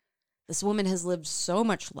 This woman has lived so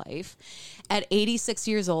much life at 86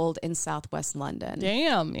 years old in Southwest London.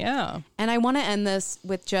 Damn, yeah. And I want to end this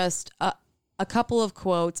with just a couple of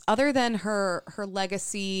quotes. Other than her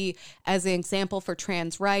legacy as an example for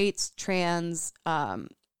trans rights, trans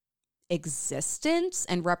existence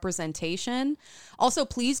and representation. Also,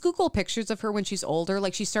 please Google pictures of her when she's older.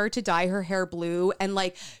 Like, she started to dye her hair blue, and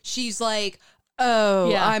like she's like, oh,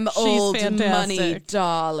 yeah, I'm old money,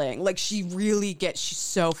 darling. Like, she really she's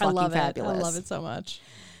so fucking fabulous. I love it so much.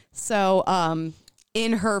 So,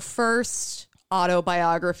 in her first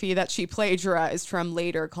autobiography that she plagiarized from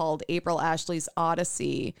later called April Ashley's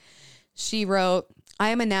Odyssey, she wrote, I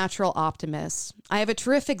am a natural optimist. I have a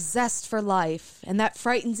terrific zest for life, and that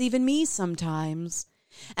frightens even me sometimes.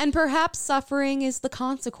 And perhaps suffering is the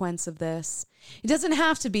consequence of this. It doesn't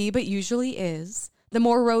have to be, but usually is. The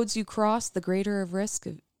more roads you cross, the greater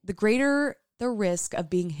the risk of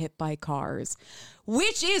being hit by cars,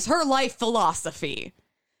 which is her life philosophy.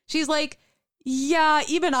 She's like, yeah,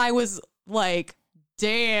 even I was like,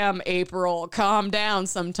 damn, April, calm down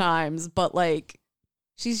sometimes. But like,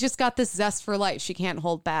 she's just got this zest for life. She can't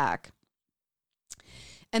hold back.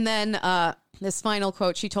 And then this final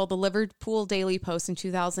quote, she told the Liverpool Daily Post in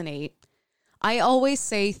 2008, I always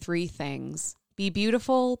say 3 things. Be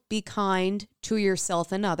beautiful, be kind to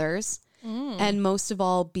yourself and others, and most of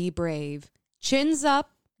all, be brave. Chins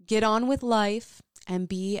up, get on with life, and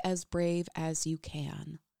be as brave as you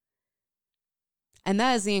can. And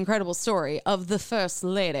that is the incredible story of the First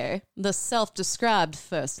Lady, the self-described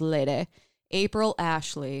First Lady, April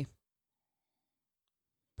Ashley.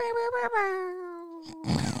 I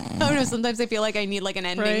don't know. Sometimes I feel like I need like an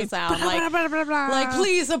ending sound, like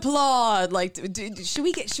please applaud. Like, should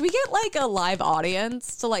we get like a live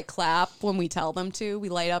audience to like clap when we tell them to? We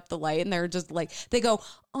light up the light and they're just like they go,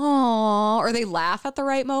 "Aw," or they laugh at the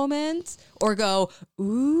right moment, or go,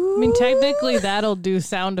 "Ooh." I mean, technically that'll do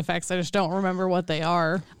sound effects. I just don't remember what they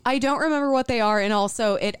are. I don't remember what they are, and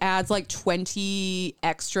also it adds like 20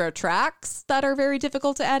 extra tracks that are very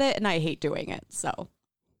difficult to edit, and I hate doing it. So.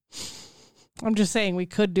 I'm just saying we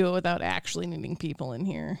could do it without actually needing people in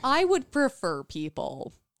here. I would prefer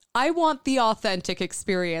people. I want the authentic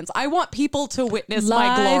experience. I want people to witness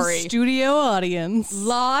my glory. Studio audience.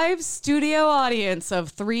 Live studio audience of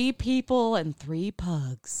 3 people and 3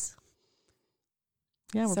 pugs.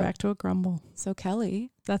 Yeah, we're back to a grumble. So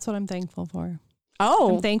Kelly. That's what I'm thankful for.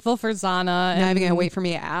 Oh. I'm thankful for Zana. Now you're going to wait for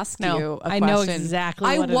me to ask you a question. I know exactly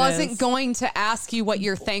what it is. I wasn't going to ask you what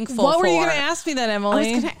you're thankful for. What were you going to ask me then, Emily?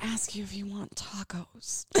 I was going to ask you if you want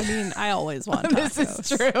tacos. I mean, I always want tacos. This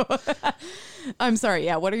is true. I'm sorry.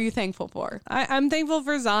 Yeah, what are you thankful for? I'm thankful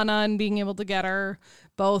for Zana and being able to get her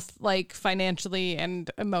both like financially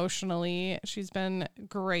and emotionally. She's been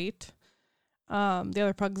great. The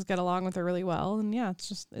other pugs get along with her really well. And yeah,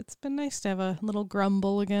 it's been nice to have a little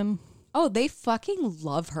grumble again. Oh, they fucking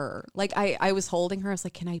love her. Like, I was holding her. I was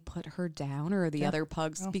like, can I put her down or the other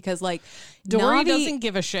pugs? Because, like, Dory Navi doesn't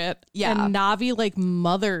give a shit. Yeah. And Navi, like,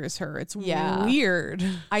 mothers her. It's weird.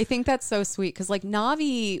 I think that's so sweet because, like,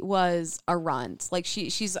 Navi was a runt. Like,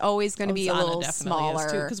 she's always going to be Zana a little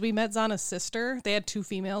smaller. Because we met Zana's sister. They had 2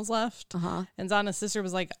 females left. Uh-huh. And Zana's sister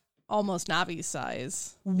was, like, almost Navi's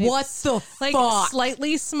size. What the fuck? Like,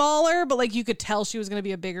 slightly smaller, but, like, you could tell she was going to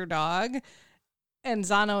be a bigger dog. And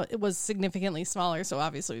Zana was significantly smaller, so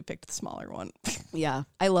obviously we picked the smaller one. Yeah,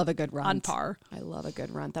 I love a good runt. On par. I love a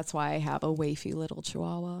good runt. That's why I have a wafy little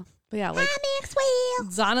chihuahua. But yeah, like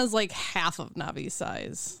Zana's like half of Navi's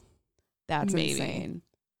size. That's insane.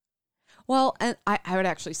 Well, and I would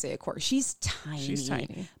actually say, of course, she's tiny. She's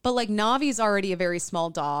tiny. But like Navi's already a very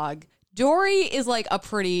small dog. Dory is like a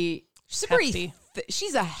pretty...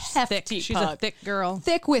 She's a hefty She's pug. a thick girl.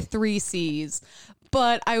 Thick with 3 C's.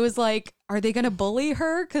 But I was like, are they going to bully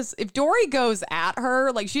her? Because if Dory goes at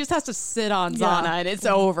her, like she just has to sit on Zana and it's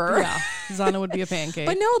over. Yeah, Zana would be a pancake.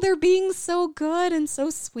 But no, they're being so good and so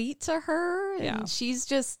sweet to her. And yeah. She's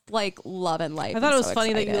just like loving life. I thought it was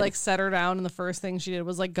funny that you like set her down and the first thing she did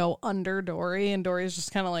was like go under Dory and Dory's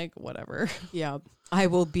just kind of like, whatever. Yeah. I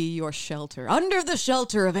will be your shelter under the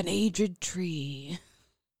shelter of an aged tree.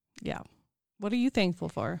 Yeah. What are you thankful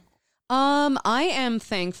for? I am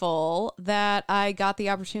thankful that I got the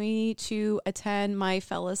opportunity to attend my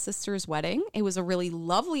fellow sister's wedding. It was a really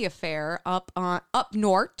lovely affair up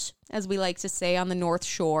north, as we like to say, on the North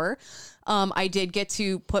Shore. I did get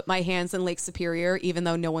to put my hands in Lake Superior, even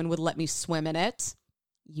though no one would let me swim in it.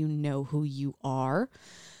 You know who you are.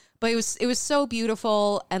 But it was so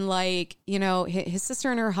beautiful, and like, you know, his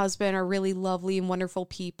sister and her husband are really lovely and wonderful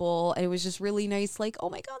people, and it was just really nice. Like, oh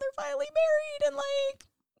my God, they're finally married, and like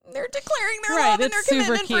they're declaring their love and their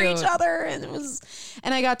commitment for each other,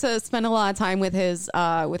 and I got to spend a lot of time with his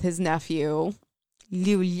nephew,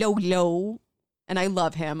 Lolo, and I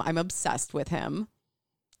love him. I'm obsessed with him.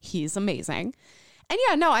 He's amazing. And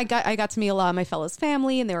yeah, no, I got to meet a lot of my fellows'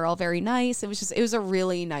 family, and they were all very nice. It was a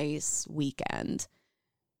really nice weekend.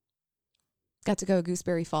 Got to go to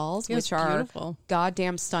Gooseberry Falls, which are beautiful.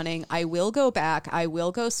 Goddamn stunning. I will go back. I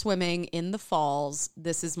will go swimming in the falls.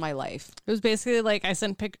 This is my life. It was basically like I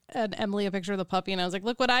sent Emily a picture of the puppy and I was like,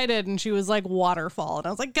 look what I did. And she was like, waterfall. And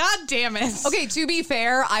I was like, God damn it. Okay, to be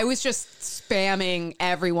fair, I was just spamming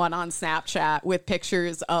everyone on Snapchat with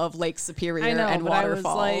pictures of Lake Superior and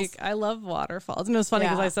waterfalls. I was like, I love waterfalls. And it was funny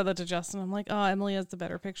because I said that to Justin. I'm like, oh, Emily has the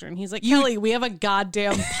better picture. And he's like, Kelly, we have a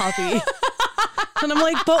goddamn puppy. And I'm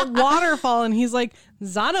like, but waterfall. And he's like,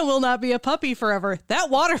 Zana will not be a puppy forever. That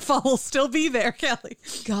waterfall will still be there, Kelly.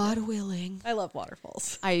 God willing. I love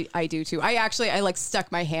waterfalls. I do too. I like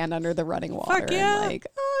stuck my hand under the running water. Fuck yeah. And like,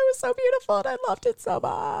 oh, it was so beautiful and I loved it so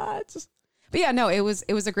much. But yeah, no, it was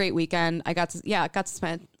a great weekend. I got to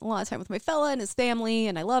spend a lot of time with my fella and his family,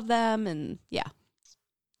 and I love them. And yeah,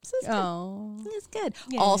 so it's good.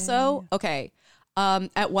 Yeah. Also, okay,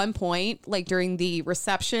 at one point, like during the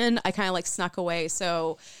reception, I kind of like snuck away.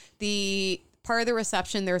 So the part of the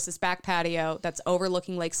reception, there's this back patio that's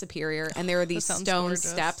overlooking Lake Superior, and there are these stone gorgeous.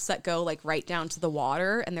 steps that go like right down to the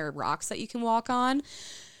water, and there are rocks that you can walk on.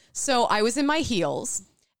 So I was in my heels,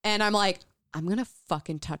 and I'm like, I'm going to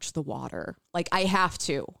fucking touch the water. Like, I have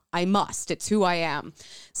to. I must. It's who I am.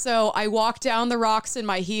 So I walk down the rocks in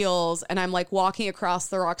my heels, and I'm like walking across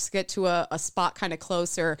the rocks to get to a spot kind of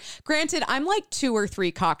closer. Granted, I'm like 2 or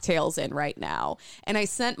 3 cocktails in right now. And I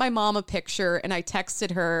sent my mom a picture, and I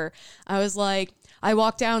texted her. I was like, I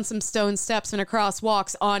walked down some stone steps and across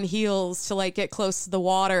walks on heels to like get close to the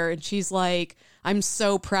water. And she's like, I'm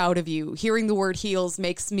so proud of you. Hearing the word heels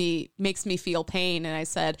makes me feel pain. And I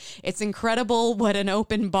said, it's incredible what an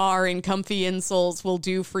open bar and comfy insoles will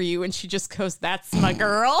do for you. And she just goes, that's my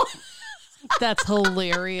girl. That's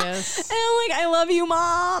hilarious. And I'm like, I love you,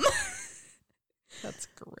 Mom. That's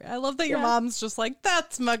great. I love that your mom's just like,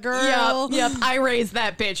 that's my girl. Yep. I raised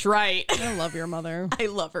that bitch right. I love your mother. I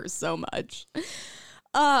love her so much.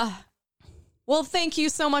 Well, thank you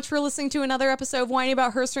so much for listening to another episode of Whining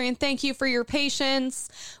About Herstory, and thank you for your patience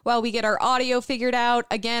while we get our audio figured out.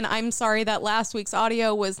 Again, I'm sorry that last week's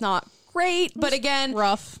audio was not great, but again,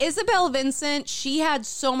 rough. Isabel Vincent, she had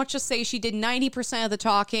so much to say. She did 90% of the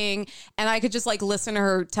talking, and I could just like listen to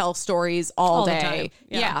her tell stories all the day. time.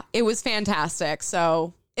 Yeah, it was fantastic.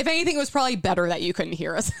 So if anything, it was probably better that you couldn't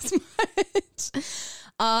hear us as much.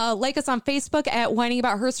 Like us on Facebook at Whining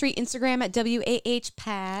About Herstory, Instagram at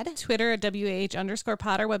WAHPad. Twitter at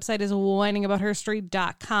WAH_pod. Our website is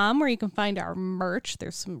whiningaboutherstory.com, where you can find our merch.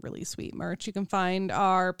 There's some really sweet merch. You can find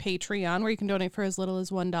our Patreon, where you can donate for as little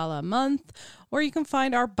as $1 a month. Or you can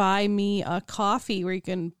find our Buy Me a Coffee, where you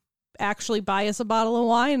can actually buy us a bottle of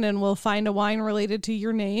wine, and we'll find a wine related to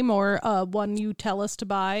your name or one you tell us to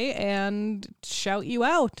buy and shout you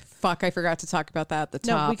out. Fuck, I forgot to talk about that at the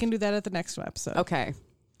top. No, we can do that at the next episode. Okay.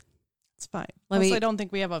 It's fine. I don't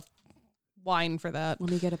think we have a wine for that.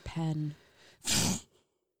 Let me get a pen.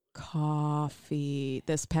 Coffee.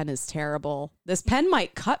 This pen is terrible. This pen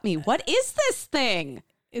might cut me. What is this thing?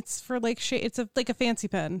 It's for like shade. It's like a fancy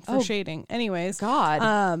pen for shading. Anyways,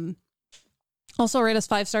 God. Also rate us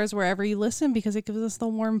 5 stars wherever you listen, because it gives us the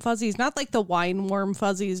warm fuzzies. Not like the wine warm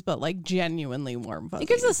fuzzies, but like genuinely warm fuzzies. It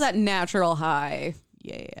gives us that natural high.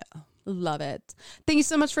 Yeah. Love it. Thank you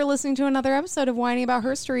so much for listening to another episode of Whining About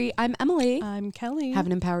Herstory. I'm Emily. I'm Kelly. Have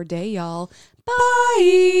an empowered day, y'all.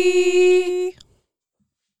 Bye.